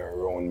were there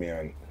around me,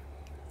 and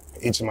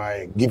it's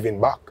my giving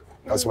back.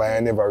 That's why I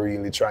never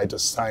really try to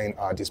sign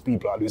artists.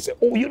 People always say,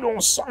 oh, you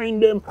don't sign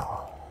them.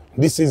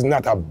 This is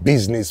not a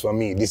business for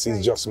me. This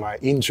is just my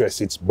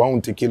interest. It's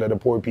Bounty Killer, the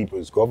poor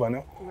people's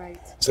governor. Right.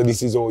 So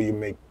this is how you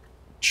make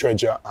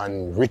treasure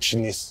and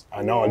richness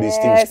and all these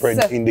things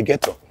spread in the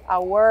ghetto.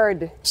 A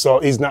word. So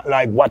it's not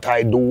like what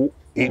I do,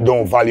 it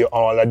don't value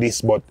all of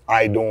this, but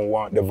I don't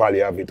want the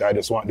value of it. I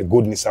just want the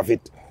goodness of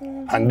it.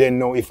 And then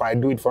now if I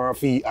do it for a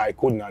fee, I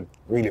could not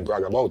really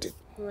brag about it.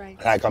 Right.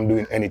 Like I'm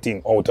doing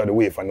anything out of the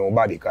way for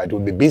nobody, because it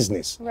would be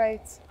business.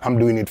 Right. I'm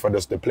doing it for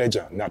just the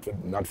pleasure, not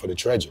for the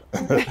treasure.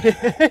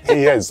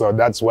 Yeah, so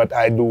that's what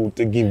I do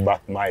to give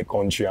back my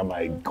country and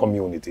my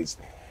communities.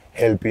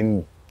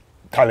 Helping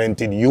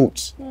talented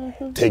youths,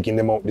 taking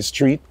them out the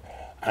street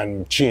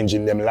and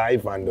changing them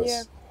life, and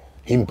just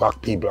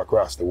impact people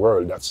across the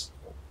world. That's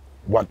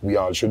what we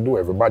all should do.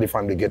 Everybody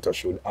from the ghetto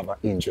should have an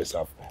interest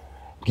of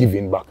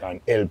giving back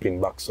and helping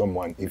back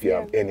someone if you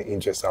have any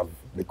interest of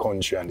the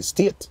country and the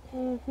state.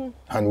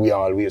 And we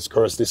always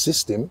curse the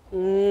system.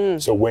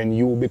 So when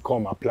you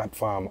become a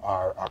platform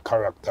or a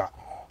character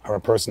or a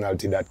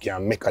personality that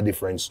can make a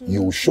difference,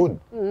 you should.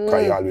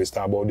 Because you always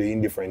talk about the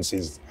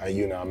indifferences and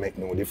you know make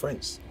no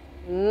difference.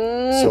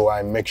 So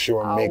I make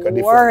sure I make a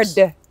difference.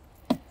 Word.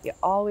 You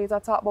always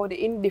talk about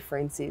the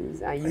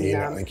indifferences and you're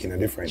not making a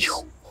difference.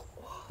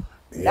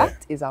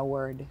 That is a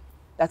word.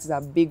 That is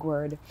a big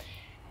word.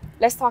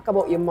 Let's talk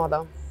about your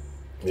mother.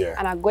 Yeah.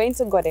 And I'm going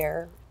to go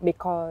there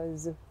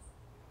because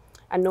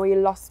I know you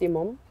lost your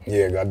mom.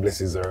 Yeah, God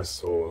blesses her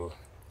soul.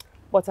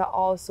 But I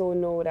also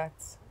know that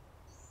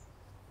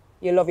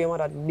you love your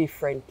mother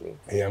differently.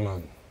 Yeah,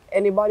 man.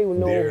 Anybody who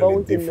knows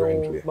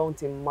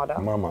Bounty mother.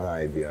 Mama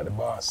Ivy are the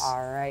boss.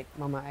 All right,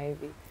 Mama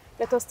Ivy.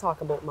 Let us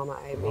talk about Mama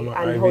Ivy Mama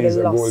and Ivy how is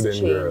the a loss golden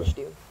changed girl.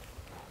 you.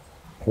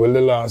 Well,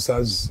 the loss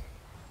has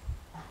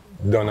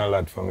done a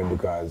lot for me,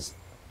 because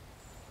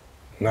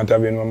not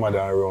having my mother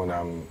around,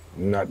 I'm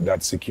not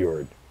that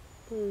secured.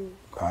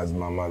 Because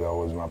my mother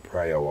was my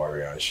prior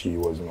warrior. She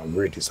was my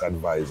greatest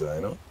advisor,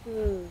 you know.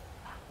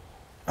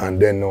 And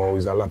then now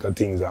there's a lot of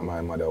things that my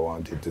mother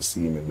wanted to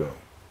see me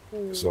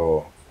do.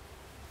 So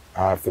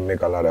I have to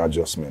make a lot of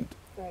adjustment.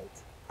 Right.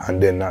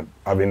 And then not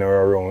having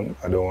her around,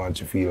 I don't want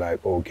to feel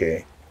like,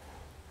 okay,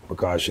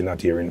 because she's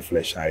not here in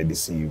flesh, I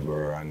deceive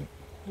her and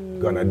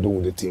gonna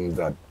do the things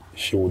that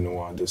she wouldn't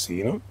want to see,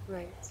 you know?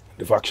 Right.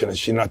 The fact that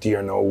she's not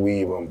here now,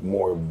 we even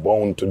more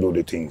bound to do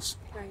the things.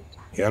 Right.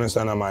 You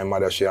understand? And my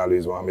mother, she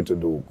always want me to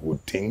do good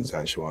things,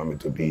 and she want me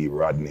to be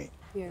Rodney.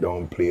 Yeah.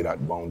 Don't play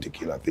that Bounty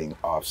Killer thing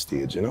off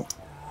stage, you know?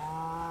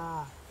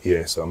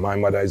 Yeah, so my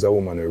mother is a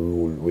woman who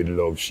rule with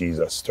love. She's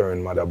a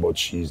stern mother, but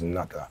she's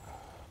not a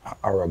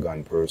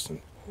arrogant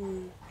person.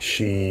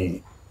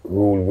 She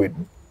ruled with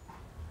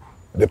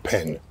the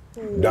pen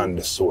than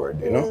the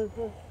sword, you know?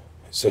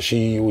 So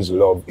she used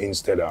love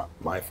instead of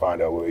my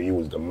father will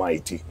use the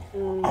mighty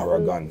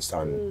arrogance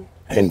and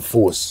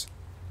enforce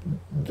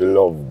the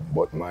love.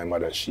 But my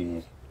mother,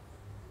 she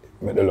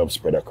made the love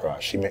spread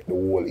across. She made the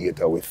whole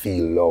hater we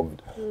feel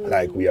loved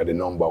like we are the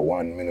number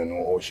one. I don't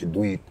know how she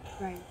do it.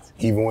 Right.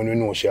 Even when we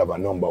know she have a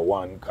number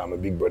one, because my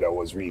big brother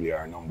was really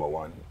our number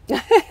one.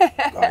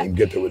 He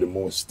get her with the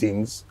most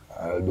things.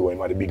 Although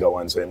him are the bigger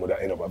one, so he would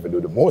end up having to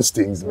do the most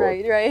things.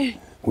 Right.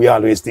 We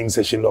always think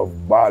that she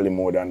love Bali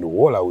more than the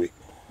whole away.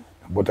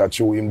 But I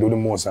show him do the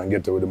most and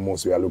get her with the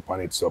most, we are look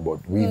on it so,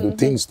 but we do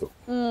things too.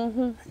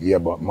 Yeah,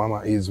 but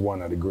Mama is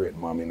one of the great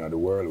mom in the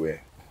world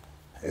where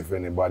if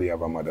anybody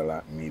have a mother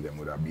like me, they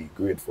would be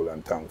grateful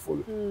and thankful.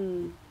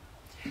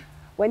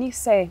 When you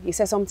say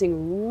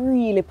something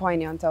really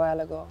poignant a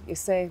while ago, you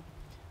say,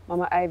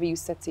 Mama Ivy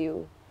used to say to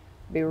you,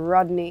 be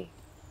Rodney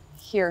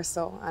here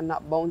so and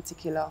not Bounty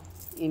Killer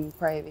in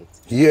private.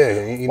 Yeah,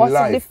 in What's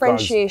life. The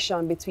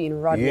differentiation between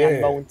Rodney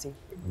and Bounty?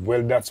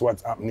 Well, that's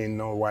what's happening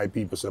now, why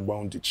people say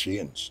Bounty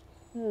change.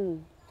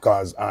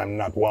 Because I'm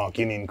not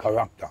walking in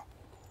character.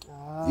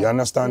 You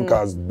understand?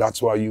 Because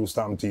that's why you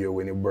stand to you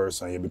when you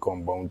burst and you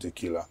become Bounty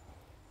Killer.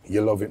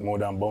 You love it more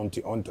than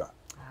Bounty Hunter.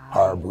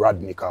 Or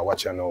Rodney, because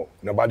what you know,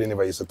 nobody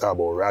never used to talk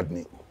about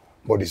Rodney.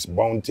 But this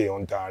Bounty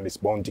Hunter and this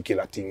Bounty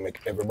Killer thing make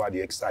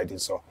everybody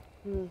excited. So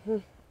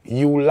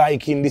you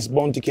liking this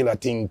Bounty Killer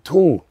thing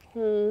too.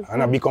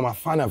 And I become a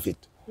fan of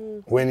it.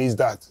 When is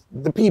that?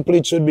 The people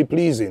it should be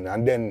pleasing.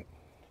 And then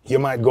you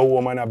might go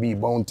home and I be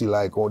Bounty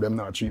like, oh, them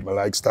not treat me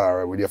like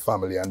Star with your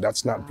family. And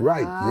that's not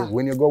right.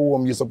 When you go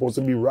home, you're supposed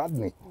to be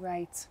Rodney.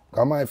 Right.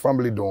 Because my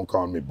family don't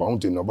call me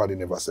Bounty. Nobody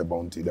never say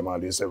Bounty. Them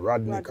always say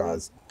Rodney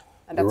because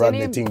the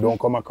Rodney thing don't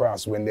come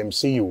across when them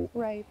see you.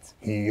 Right.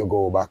 You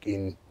go back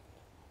in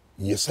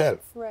yourself.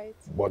 Right.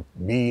 But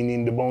being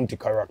in the Bounty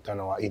character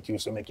now, it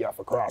used to make you have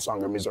to cross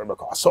hungry misery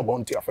because so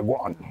Bounty have to go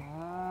on.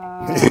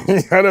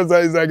 That's why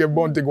it's like a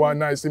Bounty go on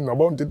nice him, no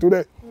Bounty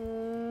today.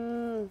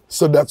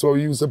 So that's why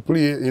we used to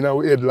play in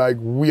our head like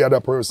we are the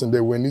person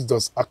there when it's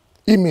just an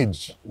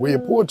image where you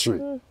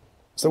portray.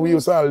 So we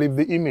used to live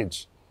the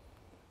image.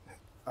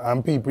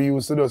 And people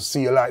used to just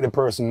see you like the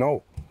person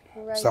now.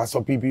 Right. So that's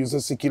how people used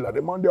to see killer.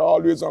 The man, they're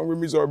always hungry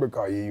misery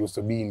because he used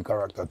to be in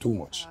character too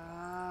much.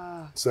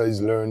 So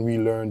we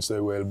learn, say,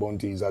 well,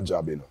 Bounty is a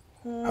job, you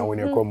know. And when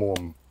you come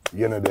home,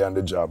 you're not there on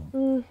the job.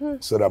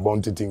 So the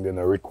Bounty thing then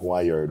are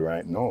required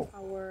right now.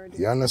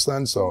 You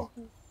understand? So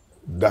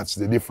that's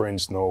the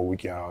difference now. We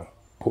can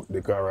put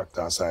the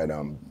character aside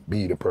and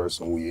be the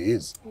person who he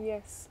is.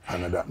 Yes.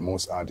 And that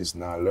most artists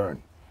now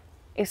learn.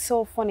 It's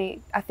so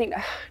funny. I think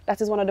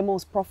that is one of the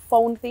most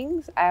profound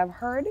things I have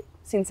heard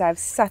since I've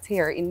sat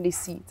here in this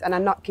seat. And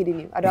I'm not kidding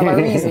you. I don't have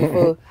a reason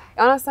for, you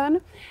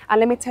understand? And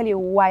let me tell you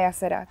why I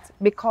say that.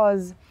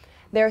 Because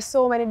there are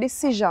so many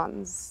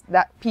decisions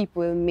that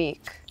people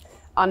make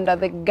under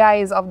the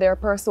guise of their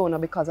persona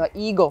because of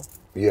ego.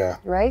 Yeah.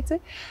 Right?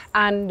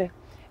 And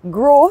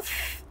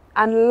growth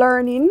and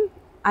learning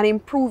and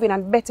improving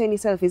and bettering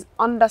yourself is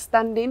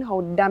understanding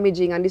how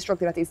damaging and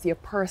destructive that is to your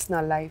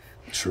personal life.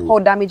 True. How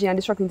damaging and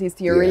destructive it is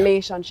to your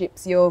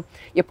relationships, your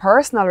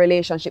personal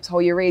relationships, how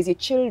you raise your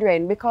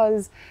children,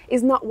 because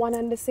it's not one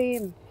and the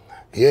same.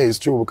 Yeah, it's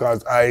true,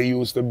 because I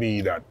used to be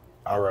that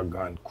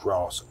arrogant,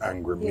 cross,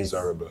 angry,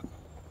 miserable.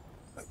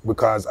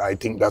 Because I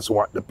think that's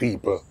what the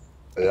people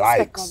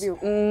likes.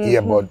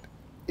 Yeah, but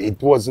it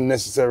wasn't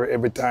necessary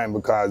every time,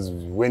 because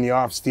when you're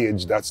off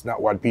stage, that's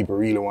not what people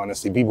really want to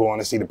see. People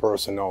want to see the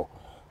person now.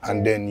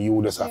 And then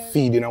you just are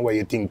feeding away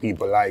you think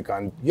people like.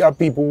 And you have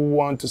people who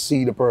want to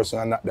see the person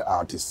and not the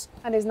artist.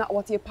 And it's not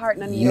what your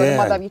partner needs or the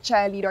mother of your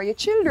child need or your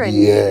children.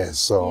 Yeah,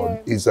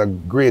 so it's a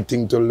great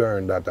thing to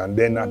learn that. And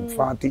then at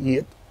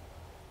 48,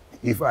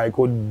 if I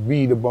could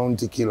be the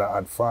Bounty Killer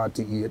at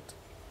 48,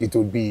 it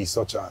would be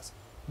such a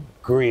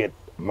great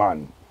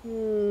man.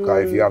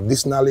 Because if you have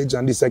this knowledge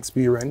and this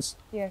experience,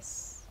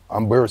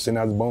 I'm bursting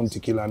as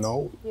Bounty Killer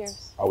now,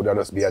 I would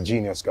just be a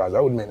genius because I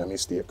would make a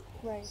mistake.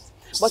 Right.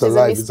 But so it's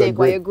a mistake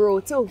where you grow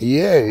too.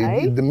 Yeah,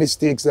 right? The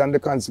mistakes and the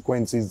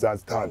consequences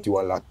that taught you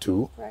a lot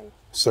too. Right.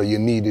 So you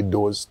needed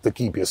those to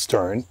keep you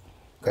stern.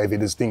 Because if you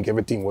just think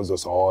everything was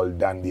just all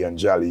dandy and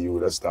jolly, you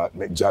would have start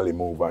make jolly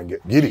move and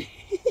get giddy.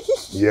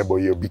 Yeah, but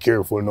you be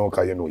careful now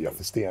because you know you have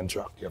to stay on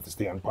track, you have to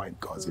stay on point,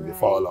 because if you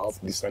fall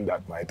off, this and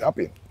that might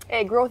happen.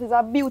 Hey, growth is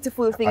a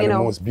beautiful thing, and you know.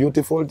 the most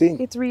beautiful thing.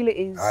 It really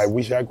is. I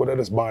wish I could have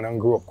just born and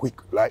grow up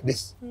quick like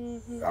this.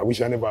 I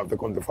wish I never have to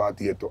come to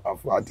 48 to have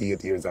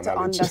 48 years and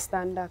knowledge. To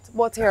understand that.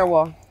 But here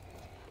what?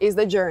 Is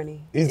the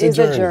journey. It's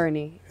the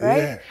journey, right?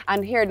 Yeah.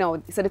 And here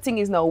now, so the thing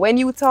is now, when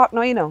you talk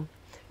now, you know,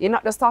 you're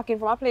not just talking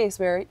from a place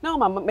where, no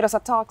man, me just a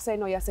talk say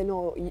no, you say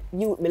no,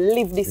 me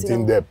live this, it's you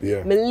know. in depth,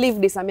 yeah. Me live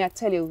this and me I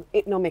tell you,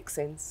 it no make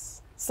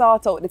sense.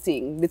 Sort out the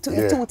thing. The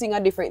two things are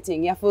different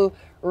thing. You have to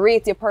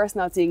rate your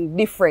personal thing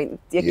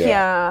different. You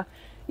can't,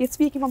 you're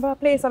speaking from a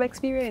place of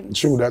experience.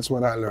 True, that's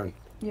what I learned.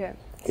 Yeah.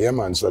 Yeah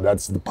man, so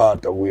that's the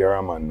part of where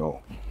I'm at now.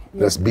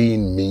 Just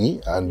being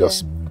me and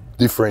just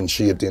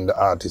differentiating the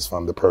artist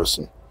from the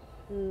person.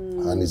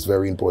 And it's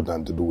very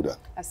important to do that.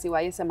 I see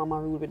why you say Mama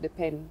rule with the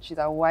pen. She's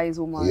a wise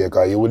woman. Yeah,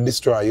 because you will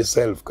destroy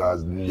yourself,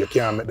 because you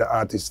can't make the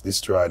artist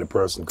destroy the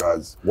person,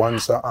 because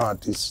once an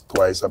artist,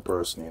 twice a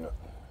person, you know.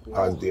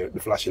 As the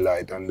flashy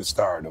light and the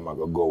star, them are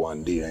going to go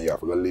one day and you have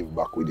to live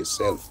back with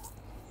yourself.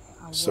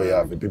 So you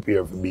have to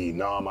prepare to be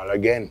normal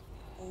again.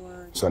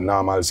 So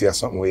normalcy is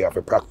something where you have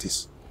to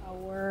practice. A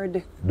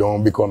word.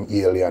 Don't become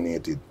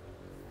alienated.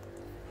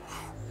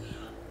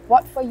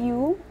 What for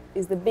you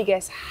is the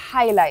biggest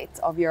highlight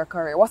of your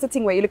career? What's the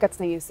thing where you look at it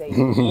and you say,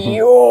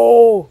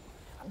 yo,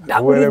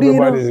 that well,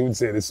 everybody you know? would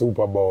say the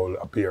Super Bowl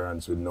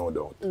appearance with no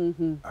doubt.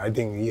 I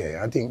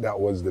think that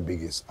was the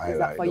biggest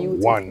highlight. For you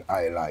one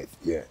highlight,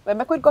 yeah. Well,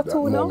 we could go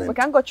two now. We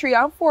can go 3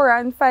 and 4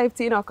 and 5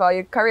 you know, because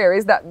your career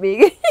is that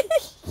big.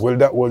 Well,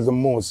 that was the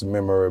most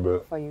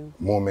memorable for you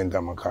moment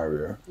of my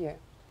career. Yeah.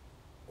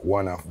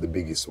 One of the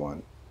biggest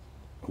one.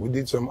 We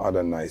did some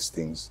other nice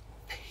things,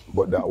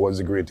 but that was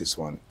the greatest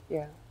one.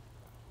 Yeah.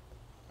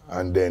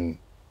 And then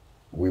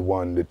we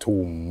won the 2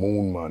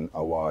 Moonman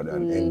Award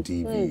on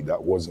MTV.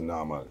 That wasn't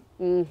normal.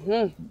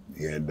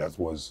 Yeah, that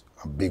was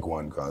a big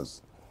one,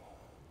 because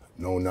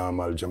no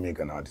normal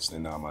Jamaican artist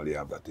normally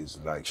have that. Is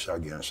like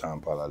Shaggy and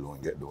Sean Paul alone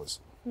get those.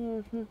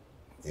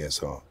 Yeah,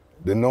 so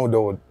the No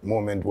Doubt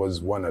moment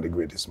was one of the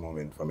greatest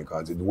moments for me,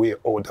 because it way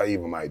out of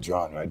even my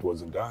genre. It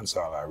wasn't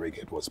dancehall or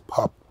reggae, it was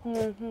pop.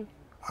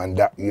 And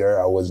that year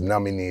I was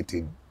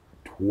nominated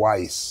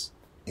twice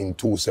in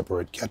 2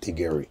 separate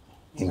categories.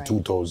 In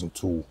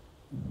 2002,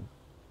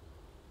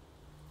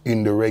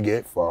 in the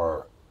reggae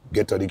for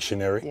Ghetto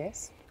Dictionary,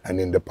 yes, and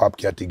in the pop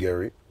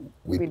category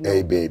with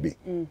Hey Baby.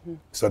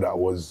 So that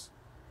was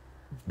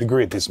the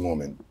greatest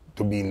moment,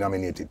 to be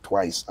nominated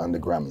twice on the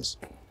Grammys.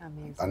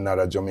 Amazing.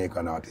 Another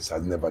Jamaican artist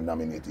has never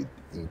nominated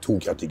in 2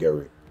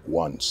 categories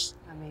once.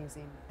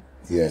 Amazing.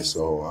 Yeah,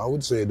 so I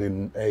would say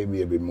the Hey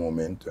Baby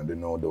moment and the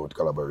No Doubt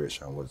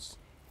collaboration was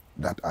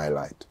that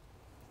highlight.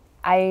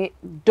 I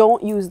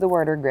don't use the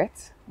word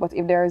regret, but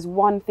if there is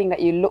one thing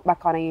that you look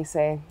back on and you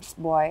say,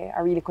 boy,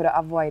 I really could have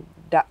avoided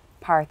that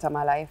part of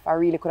my life. I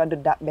really could have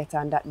done that better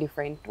and that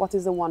different. What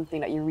is the one thing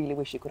that you really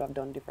wish you could have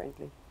done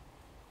differently?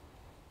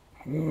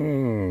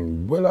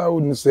 Well, I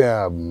wouldn't say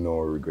I have no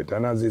regret.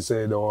 And as you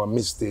said, our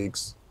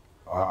mistakes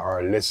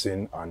are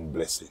lesson and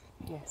blessing.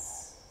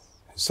 Yes.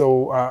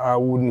 So I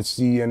wouldn't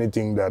see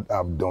anything that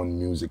I've done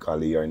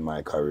musically or in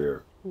my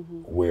career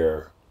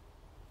where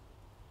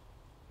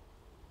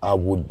I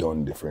would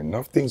done different.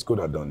 Enough things could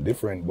have done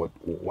different, but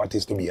what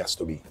is to be has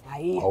to be.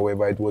 Aye.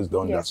 However it was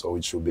done, that's how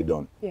it should be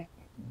done. Yeah.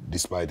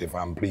 Despite if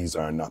I'm pleased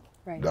or not.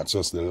 Right. That's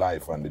just the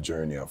life and the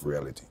journey of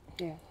reality.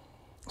 Yeah.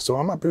 So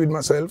I'm happy with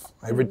myself.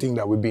 Everything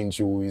that we've been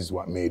through is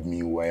what made me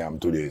who I am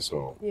today.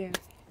 So Yeah.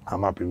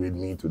 I'm happy with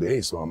me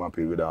today. So I'm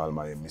happy with all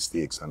my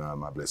mistakes and all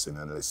my blessing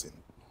and lesson,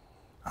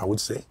 I would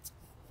say.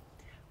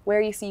 Where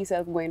you see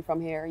yourself going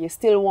from here? You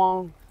still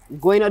want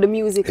going on the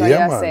music, or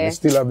Yeah, you man. say? We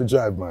still have the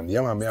drive, man.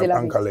 Yeah, man. Me have Still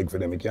have anchor it. leg for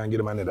them. You can't get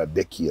them another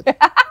decade.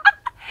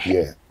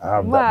 Yeah, I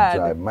have Mad. that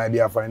drive. Maybe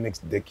after the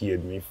next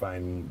decade, me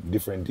find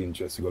different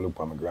interests. You go look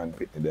for my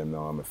grandpit them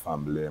now and my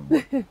family.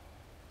 But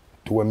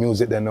to a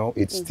music they know,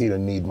 it still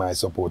need my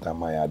support and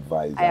my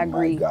advice I and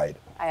agree. my guide.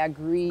 I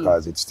agree.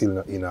 Because it's still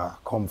not in a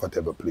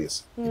comfortable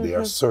place. They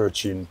are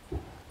searching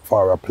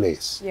for a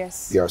place.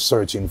 Yes. They are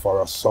searching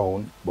for a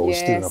sound, but we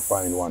still not Yes.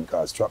 find one,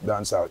 because trap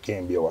dancehall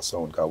can't be our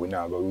sound, because we're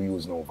not going to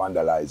use no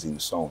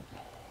vandalizing sound.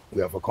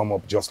 We have to come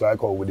up just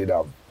like how we did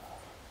have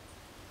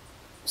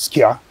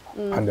ska,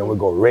 and then we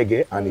go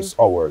reggae, and it's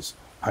ours.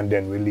 And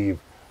then we leave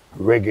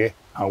reggae,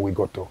 and we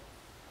go to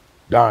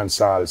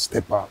dancehall,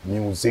 step-up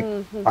music,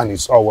 and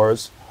it's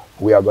ours.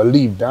 We are going to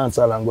leave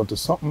dancehall and go to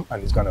something,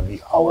 and it's going to be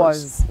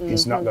ours.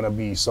 It's not going to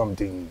be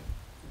something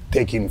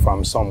taken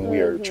from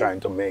somewhere, trying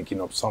to make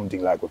up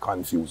something like we're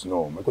confused.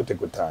 No, we could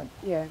take our time.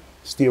 Yeah.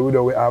 Stay with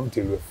what we have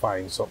till we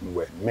find something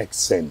where it makes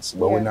sense.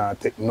 But we not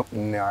take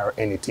nothing or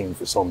anything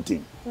for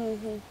something.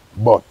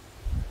 But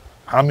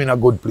I'm in a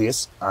good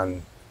place,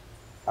 and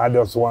I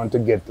just want to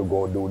get to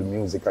go do the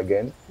music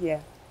again. Yeah.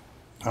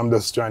 I'm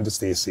just trying to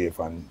stay safe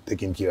and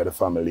taking care of the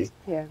family.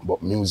 Yeah.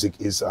 But music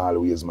is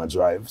always my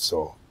drive,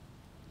 so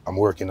I'm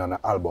working on an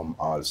album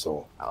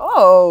also.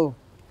 Oh.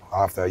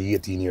 After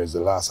 18 years,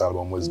 the last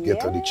album was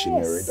Ghetto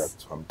Dictionary. Yes.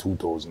 That's from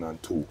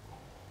 2002.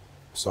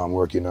 So I'm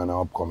working on an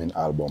upcoming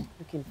album.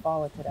 Looking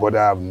forward to that. But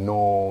I have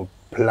no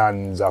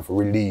plans of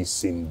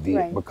releasing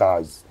date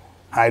because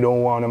I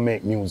don't want to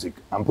make music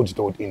and put it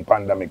out in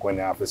pandemic when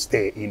I have to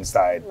stay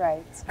inside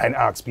and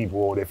ask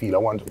people how they feel. I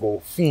want to go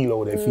feel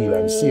how they feel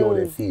and see how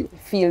they feel.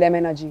 Feel them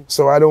energy.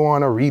 So I don't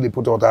want to really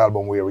put out an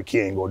album where we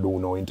can't go do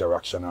no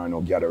interaction or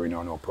no gathering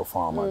or no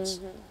performance.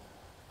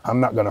 I'm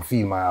not going to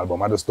feel my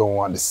album. I just don't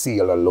want the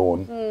seal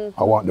alone.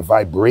 I want the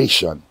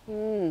vibration.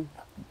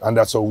 And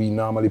that's how we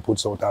normally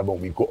put out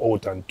album. We go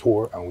out on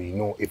tour and we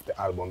know if the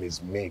album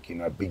is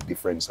making a big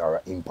difference or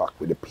an impact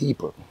with the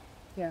people.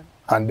 Yeah.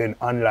 And then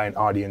online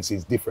audience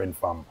is different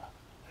from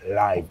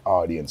live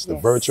audience. The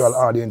virtual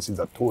audience is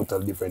a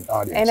total different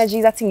audience. Energy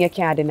is a thing you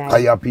can't deny.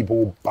 I have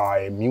people who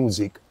buy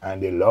music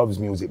and they love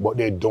music, but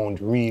they don't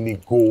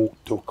really go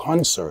to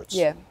concerts.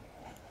 Yeah.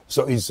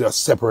 So it's a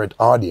separate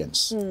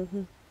audience.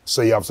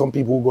 So you have some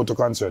people who go to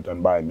concert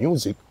and buy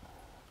music,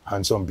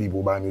 and some people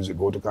who buy music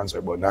go to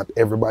concert, but not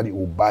everybody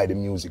who buy the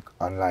music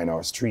online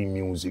or stream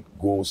music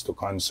goes to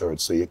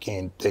concerts. So you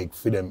can't take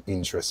for them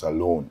interest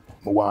alone.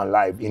 We want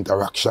live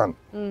interaction.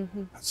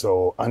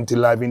 So until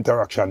live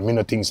interaction, me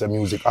no think the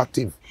music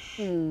active.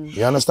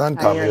 You understand?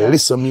 Because I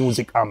listen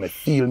music, I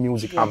feel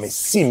music, I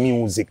see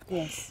music.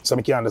 So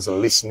I can't just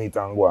listen it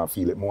and go and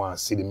feel it. I want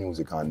to see the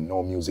music, and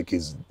no, music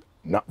is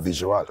not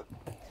visual.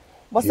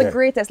 What's the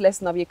greatest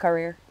lesson of your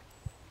career?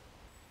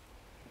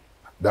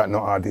 That no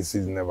artist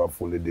is never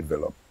fully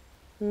developed.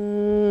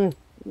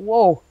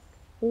 Whoa,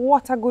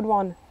 what a good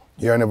one.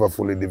 You're never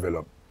fully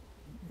developed.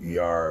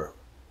 You're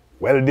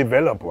well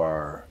developed,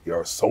 or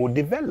you're so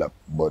developed,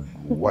 but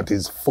what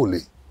is fully?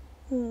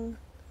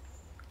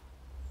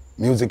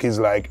 Music is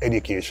like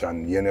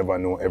education. You never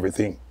know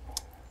everything.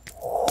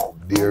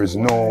 There's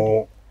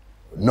no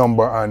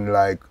number on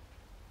like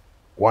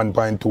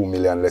 1.2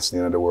 million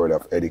lessons in the world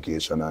of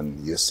education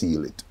and you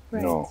seal it.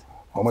 No.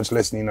 How much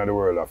lesson in the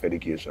world of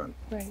education?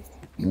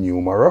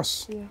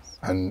 Numerous.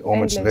 And how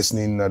much lesson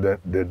in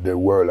the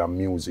world of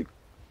music?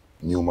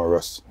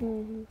 Numerous.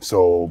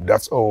 So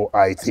that's how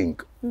I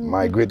think.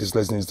 My greatest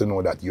lesson is to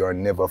know that you are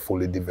never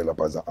fully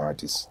developed as an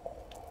artist.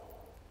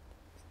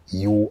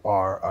 You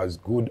are as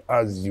good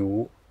as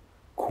you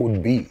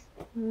could be,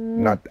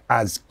 not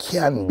as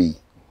can be.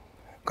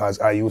 Because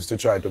I used to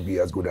try to be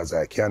as good as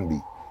I can be.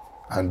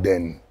 And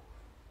then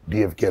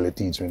Dave Kelly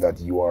teach me that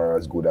you are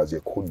as good as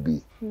you could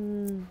be.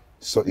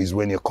 So it's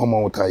when you come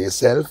out of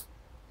yourself,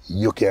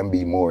 you can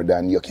be more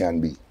than you can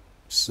be.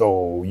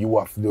 So you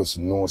have to just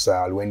know,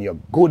 sir, when you're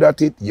good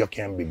at it, you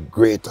can be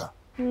greater.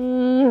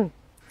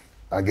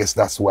 I guess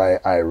that's why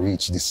I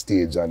reach this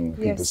stage and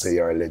people say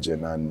you're a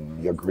legend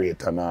and you're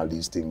great and all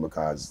these things,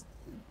 because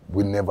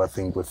we never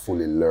think we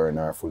fully learn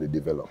or fully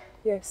develop.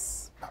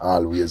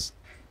 Always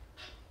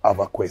have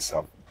a quest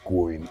of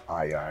going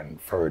higher and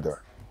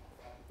further.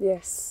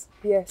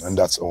 And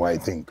that's how I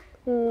think.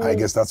 I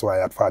guess that's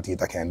why at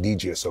 48 I can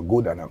DJ so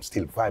good, and I'm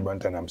still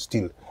vibrant, and I'm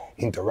still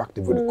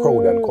interactive with the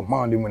crowd and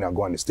commanding when I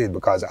go on the stage,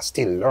 because I'm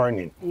still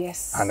learning.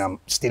 And I'm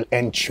still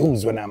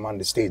enthused when I'm on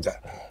the stage.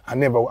 I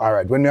never, all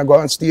right, when I go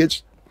on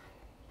stage,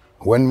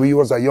 when we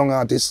was a young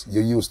artist,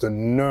 you used to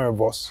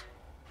nervous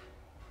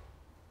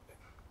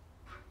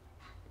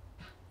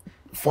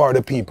for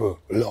the people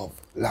love.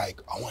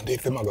 Like, I wonder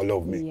if them are gonna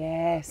love me.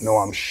 No,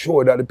 I'm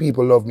sure that the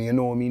people love me. You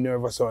know me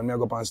nervous when I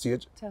go up on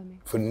stage? Tell me.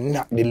 For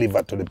not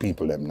deliver to the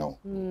people them now.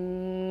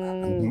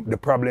 The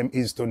problem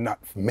is to not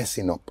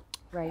messing up.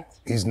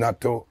 Is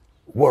not to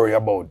worry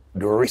about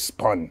the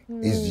response.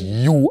 Is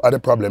you are the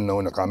problem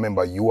now. Because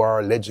remember, you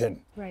are a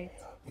legend.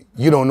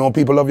 You don't know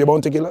people love you,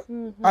 Bounty Killer?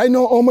 I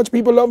know how much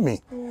people love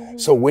me.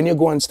 So when you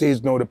go on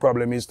stage now, the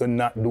problem is to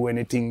not do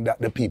anything that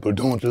the people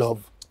don't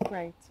love.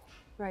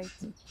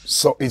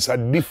 So it's a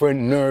different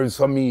nerve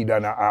for me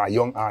than a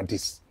young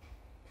artist.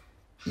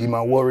 He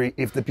might worry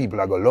if the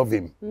people are going to love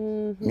him.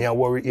 Me I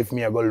worry if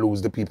me are going to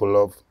lose the people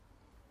love.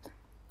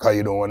 Because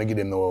you don't want to give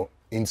them no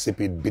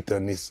insipid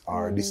bitterness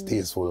or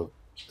distasteful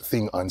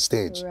thing on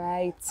stage.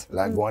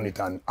 Like go on it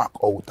and act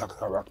out a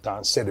character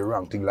and say the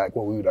wrong thing like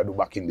what we would have do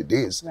back in the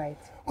days.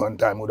 One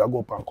time we would have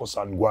go up and cuss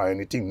and go and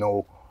anything.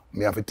 Now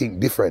me have to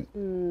think different.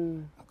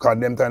 Because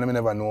them time I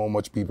never know how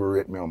much people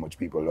rate me, how much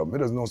people love me. I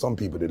just know some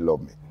people that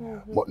love me.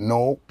 But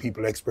now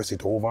people express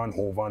it over and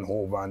over and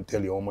over and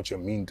tell you how much you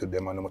mean to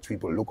them and how much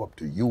people look up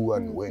to you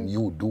and when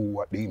you do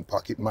what the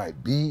impact it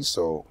might be.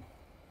 So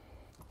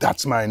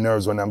that's my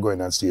nerves when I'm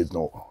going on stage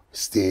now.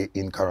 Stay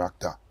in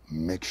character.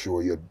 Make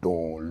sure you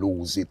don't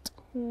lose it.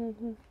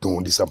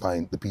 Don't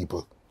disappoint the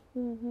people.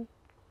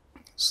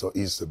 So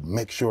it's to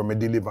make sure me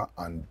deliver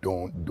and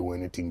don't do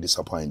anything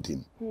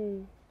disappointing.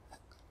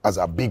 As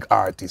a big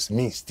artist,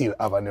 me still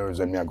have a nerves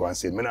when me I go and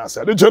say, me not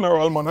say, the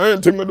general man, I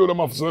ain't think me do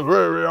them officers,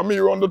 I'm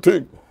here on the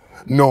thing.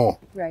 No.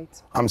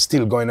 I'm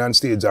still going on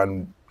stage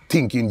and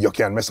thinking you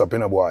can mess up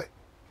in a boy.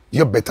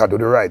 You better do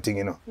the right thing,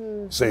 you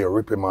know. So you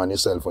reprimand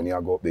yourself when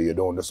you go up there, you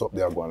don't just up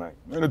there going like,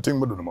 anything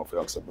but do them off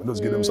accept.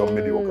 Just give them some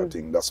mediocre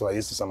thing. That's why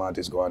you see some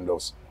artists go and do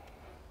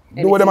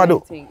what them I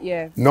do.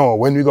 No,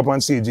 when we go up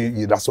on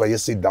stage, that's why you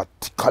see that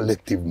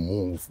collective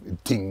move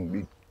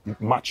thing,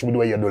 it match with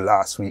what you do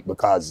last week,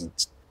 because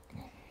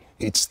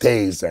it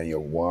stays and you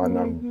want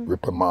and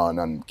reprimand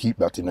and keep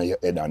that in your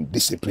head and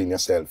discipline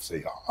yourself. So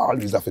you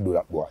always have to do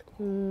that, boy.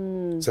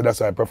 So that's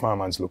why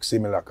performance looks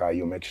similar, because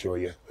you make sure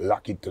you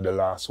lock it to the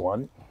last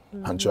one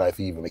and try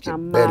to even make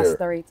it better.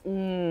 Master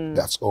it.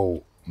 That's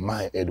how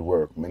my head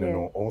work. I don't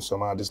know how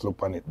some artists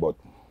look on it, but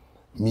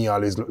me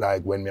always look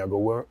like when me I go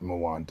work, I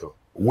want to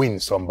win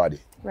somebody.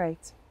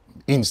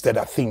 Instead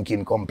of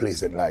thinking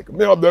complacent like,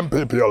 me have them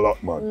pay a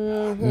lot,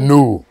 man.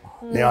 No.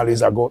 They always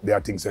go up there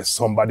and think say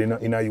somebody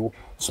in you,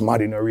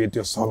 somebody in rate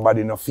you,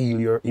 somebody in feel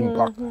your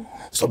impact.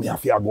 So me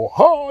have to go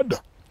hard.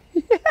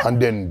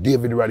 And then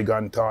David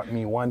Radigan taught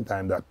me one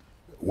time that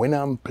when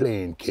I'm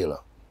playing killer,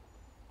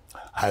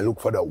 I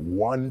look for that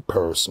one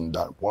person,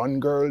 that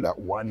one girl, that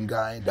one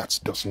guy that's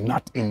just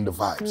not in the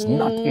vibes,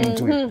 not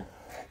into it.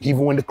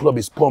 Even when the club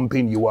is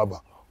pumping, you have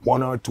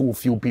one or two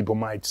few people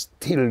might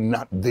still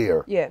not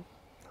there. Yeah.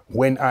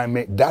 When I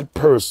make that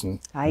person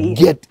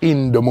get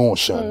in the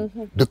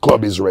motion, the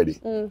club is ready.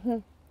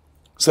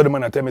 So the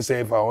man tell me,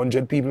 say, if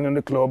 100 people in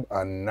the club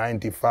and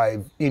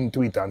 95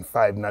 into it and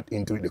 5 not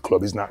into it, the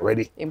club is not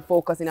ready. I'm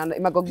focusing on it.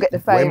 I'm going to get the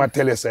 5. When I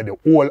tell you, say, the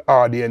whole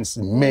audience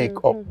make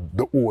up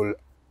the whole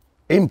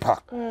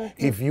impact.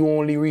 If you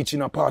only reach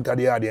in a part of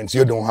the audience,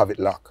 you don't have it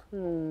locked.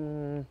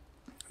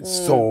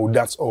 So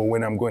that's all.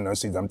 When I'm going on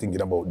stage, I'm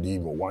thinking about the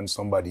want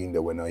somebody in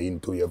there when I'm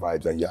into your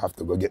vibes, and you have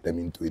to go get them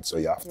into it. So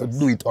you have to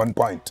do it on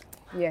point.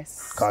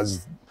 Yes.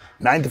 Because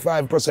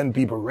 95%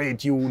 people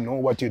rate you, know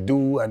what you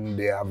do, and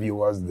they have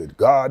you as the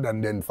God,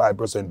 and then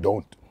 5%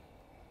 don't.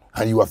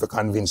 And you have to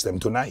convince them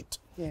tonight.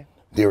 Yeah.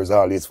 There is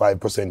always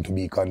 5% to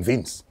be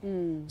convinced.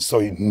 So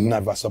you're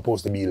never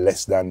supposed to be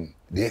less than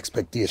the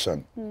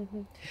expectation.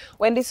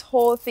 When this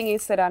whole thing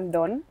is said and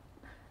done,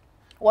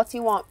 what do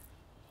you want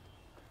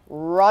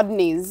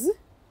Rodney's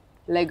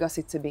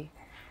legacy to be?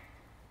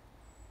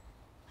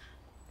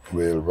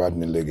 Well,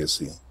 Rodney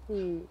legacy.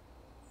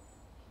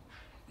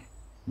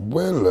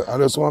 Well, I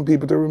just want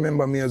people to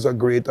remember me as a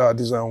great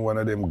artist and one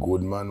of them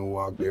good men who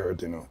walk the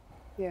earth, you know.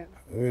 Yeah.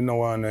 We don't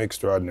want no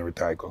extraordinary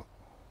title.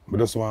 We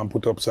just want to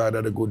put upside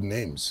of the good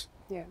names.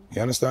 Yeah.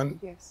 You understand?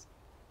 Yes.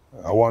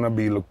 I want to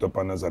be looked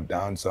upon as a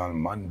dancehall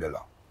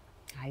Mandela.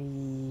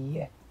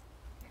 Aye.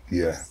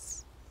 Yeah.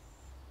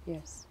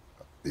 Yes.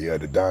 Yeah,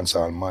 the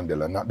dancehall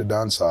Mandela, not the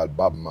dancehall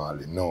Bob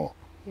Marley, no.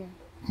 Yeah.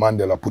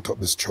 Mandela put up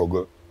the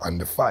struggle and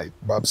the fight.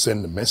 Bob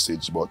sent the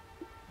message, but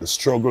the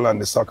struggle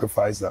and the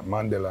sacrifice that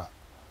Mandela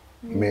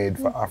made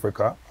for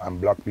Africa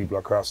and black people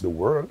across the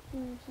world,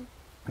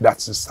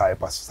 that's the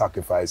type of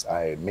sacrifice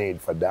I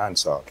made for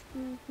dancehall.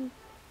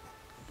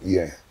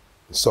 Yeah.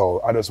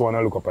 So I just want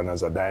to look upon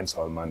as a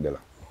dancehall Mandela.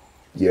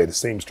 Yeah, the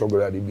same struggle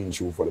that he's been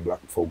through for the black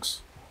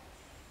folks,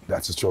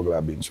 that's the struggle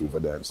I've been through for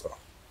dancehall.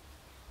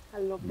 I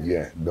love that.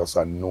 Yeah, that's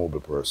a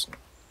noble person.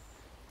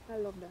 I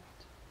love that.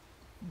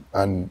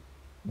 And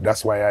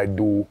that's why I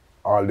do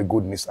all the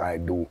goodness I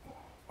do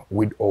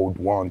without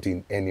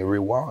wanting any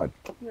reward.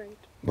 Right.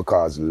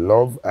 Because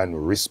love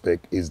and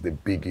respect is the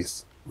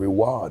biggest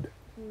reward.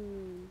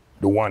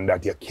 The one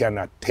that you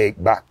cannot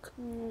take back.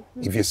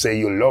 If you say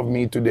you love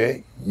me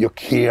today, you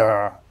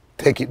can't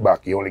take it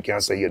back. You only can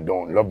say you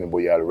don't love me, but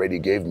you already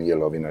gave me your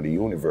love in the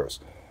universe.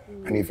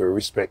 And if you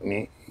respect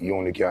me, you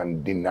only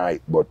can deny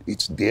it, but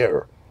it's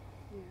there.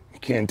 You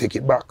can't take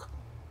it back.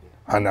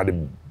 And are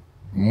the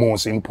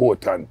most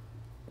important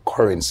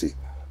currency,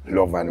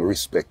 love and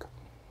respect.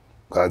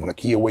 Because the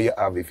key way you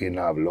have, if you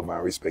don't have love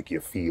and respect, you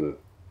feel,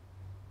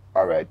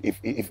 all right,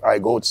 if I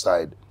go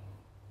outside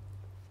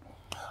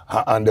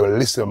and the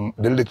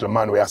little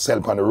man where I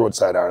sell on the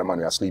roadside or the man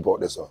where I sleep out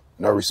there, so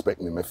no respect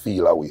me, I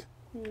feel away.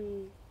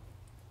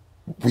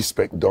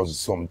 Respect does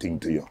something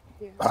to you.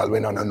 Yeah.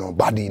 When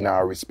nobody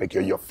now respect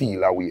you, you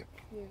feel away.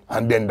 Yeah.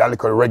 And then that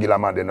little regular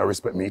man they not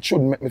respect me, it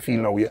shouldn't make me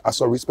feel no way. I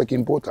saw respect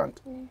important.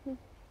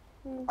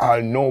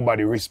 All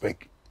nobody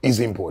respect is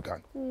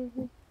important.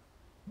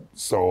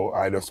 So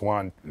I just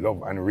want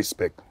love and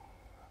respect.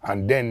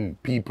 And then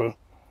people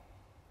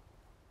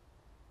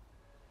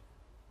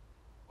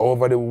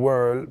over the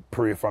world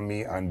pray for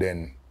me, and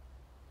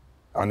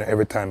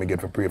every time I get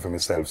to pray for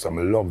myself, so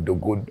I love the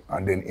good,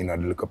 and then in a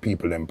look at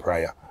people in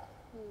prayer.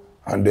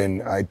 And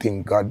then I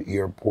think God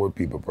hear poor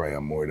people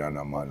prayer more than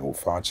a man who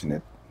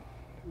fortunate.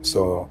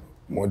 So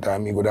more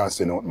time I go down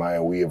send out my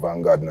wave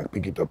and God not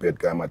pick it up yet,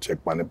 because I check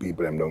on the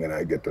people them down and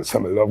I get to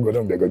some love go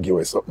down, they go give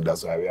us something.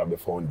 That's why we have the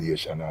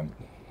foundation, and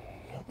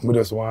we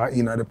just want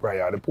in the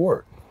prayer of the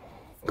poor.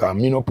 Because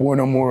me no poor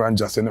no more, and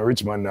just in a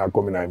rich man now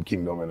coming in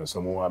kingdom, and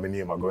so more my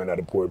name are going at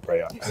the poor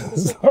prayer.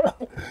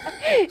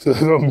 So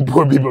some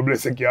poor people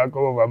blessing can't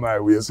come over my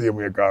way, same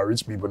way because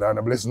rich people now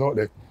not blessing out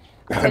there.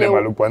 And them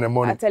look on the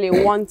money. I tell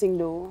you one thing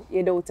though,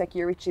 you don't take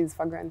your riches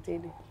for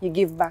granted. You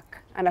give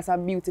back, and that's a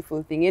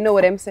beautiful thing. You know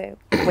what I'm saying?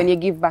 When you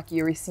give back,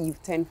 you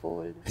receive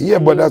tenfold. Yeah,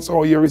 but that's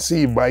how you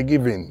receive, by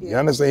giving. Yeah. You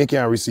understand? You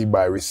can't receive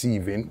by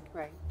receiving.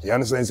 Right. You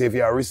understand? So if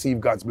you receive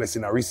God's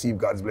blessing, I receive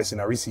God's blessing,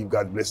 I receive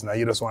God's blessing, and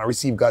you just want to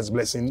receive God's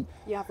blessing.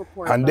 You have to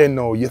pour and then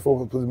now you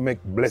have to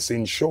make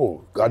blessing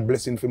show. God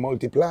blessing for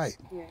multiply.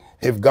 Yeah.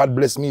 If God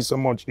bless me so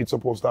much, it's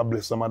supposed to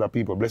bless some other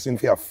people. Blessing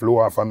for a flow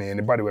off of me.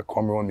 Anybody will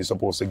come around me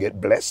supposed to get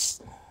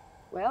blessed.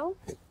 Well,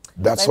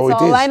 that's how it is.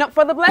 Let's all line up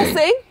for the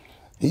blessing.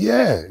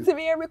 Yeah. To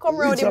be able to come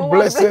around. It's a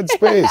blessed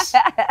space.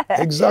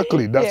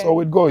 Exactly. That's how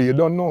it goes. You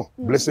don't know.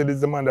 Blessed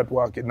is the man that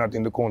walketh not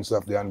in the counsel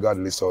of the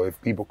ungodly. So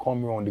if people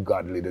come around the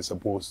godly, they're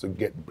supposed to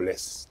get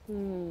blessed.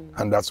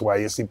 And that's why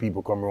you see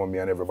people come around me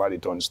and everybody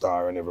turn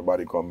star and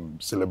everybody come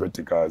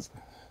celebrity, because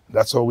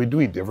that's how we do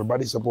it.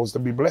 Everybody's supposed to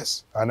be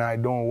blessed. And I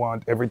don't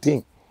want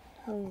everything.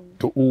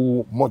 To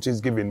who much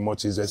is given,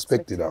 much is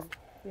expected of.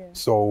 Yeah.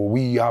 So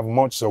we have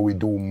much, so we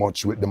do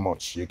much with the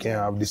much. You can't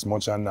have this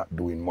much and not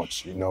doing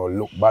much. You know,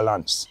 look,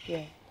 balance.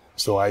 Yeah.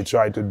 So I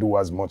try to do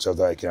as much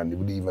as I can,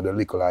 even the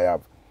little I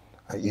have.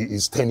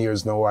 It's 10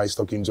 years now I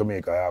stuck in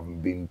Jamaica. I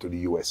haven't been to the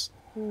US.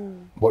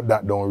 But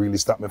that don't really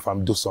stop me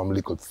from do some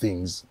little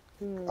things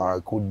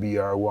or could be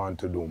I want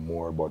to do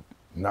more, but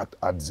not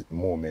at the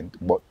moment.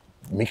 But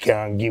me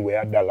can't give away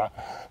 $1,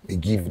 me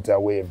give it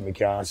away. If me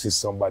can assist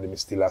somebody, me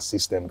still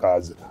assist them,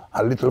 because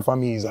a little for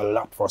me is a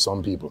lot for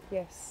some people.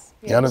 Yes.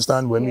 You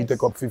understand? When me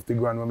take up 50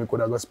 grand, when me could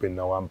have go spend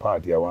in one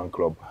party or one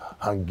club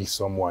and give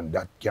someone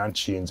that can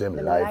change them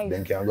life,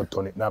 then can go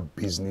turn it in a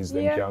business,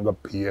 then can go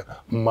pay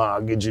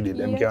mortgage with it,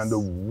 then can do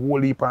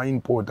whole heap of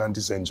important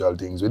essential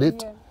things with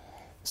it.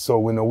 So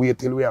we don't wait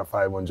till we have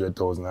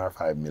 500,000 or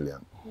 5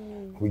 million.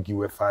 We give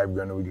away 5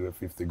 grand, we give away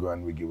 50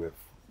 grand, we give away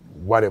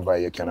whatever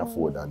you can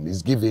afford, and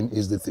this giving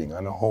is the thing,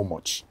 and how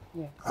much.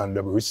 And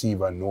the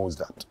receiver knows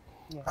that.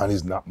 And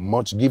it's not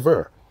much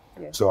giver.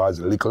 So as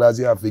little as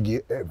you have to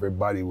give,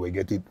 everybody will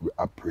get it,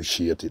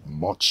 appreciate it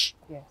much.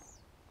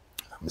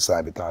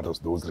 Besides, we taught us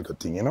those little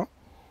things, you know.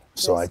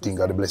 So I think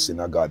of the blessing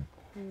of God.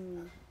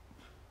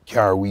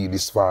 Carry we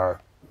this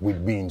far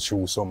with being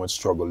through so much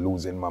struggle,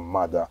 losing my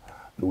mother,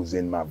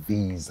 losing my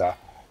visa,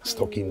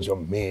 stuck in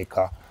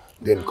Jamaica,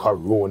 then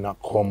Corona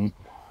come,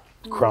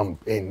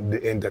 cramp in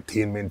the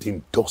entertainment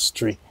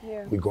industry.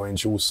 We're going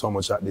through so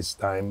much at this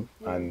time,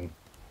 and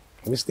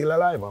we're still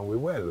alive and we're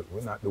well.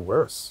 We're not the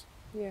worst.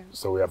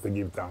 So we have to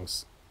give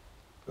thanks.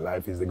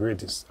 Life is the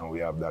greatest, and we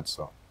have that,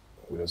 so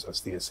we just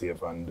stay safe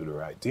and do the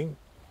right thing.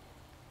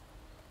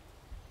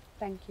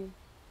 Thank you.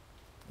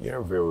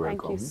 You're very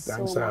welcome.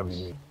 Thanks for having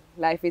me.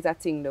 Life is a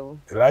thing, though.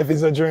 Life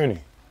is a journey.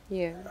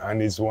 Yeah.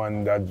 And it's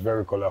one that's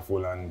very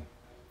colorful, and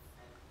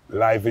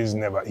life is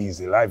never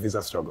easy. Life is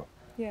a struggle.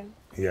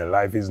 Yeah,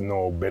 life is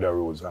no better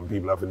roads, and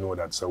people have to know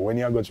that. So when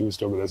you go through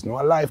struggle, there's no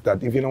life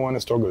that if you don't want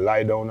to struggle,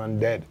 lie down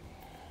and dead.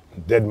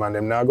 Dead man,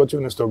 them now go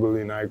through the struggle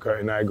in our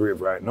grave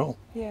right now.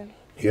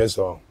 Yeah,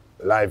 so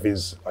life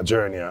is a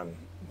journey, and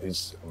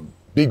it's a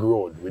big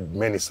road with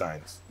many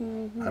signs.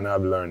 And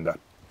I've learned that.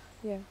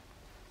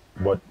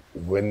 But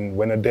when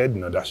you're dead,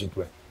 no dash it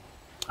way.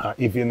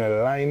 If you're in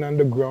a lying on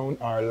the ground,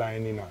 or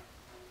lying in a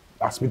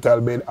hospital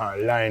bed, or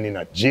lying in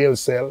a jail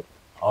cell,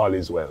 all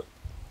is well.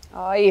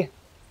 Aye.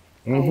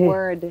 A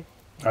word.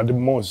 At the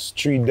most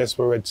 3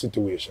 desperate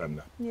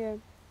situation.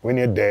 When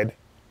you're dead,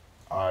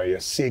 or you're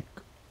sick,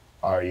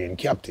 or you're in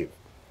captive,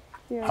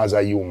 as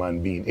a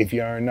human being. If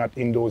you are not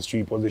in those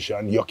 3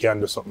 positions, you can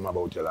do something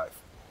about your life.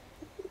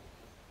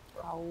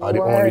 Are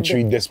the only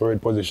 3 desperate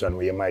positions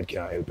where you might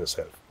can't help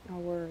yourself. A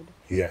word.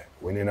 Yeah,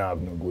 when you don't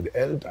have no good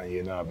health, and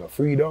you don't have no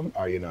freedom,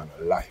 or you don't have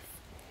no life.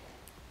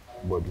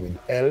 But with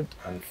health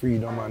and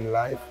freedom and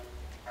life,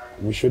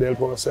 we should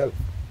help ourselves.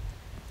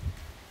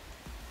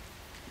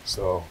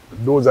 So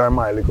those are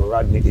my little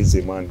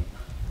Rodneyism and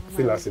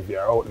philosophy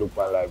or outlook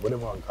for life,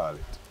 whatever you want to call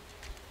it.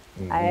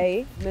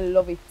 I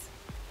love it.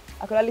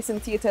 I could have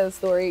listened to you tell a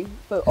story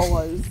for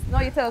hours. No,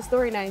 you tell a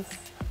story nice.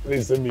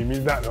 Listen to me, Miss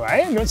That.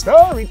 I ain't no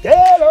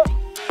storyteller.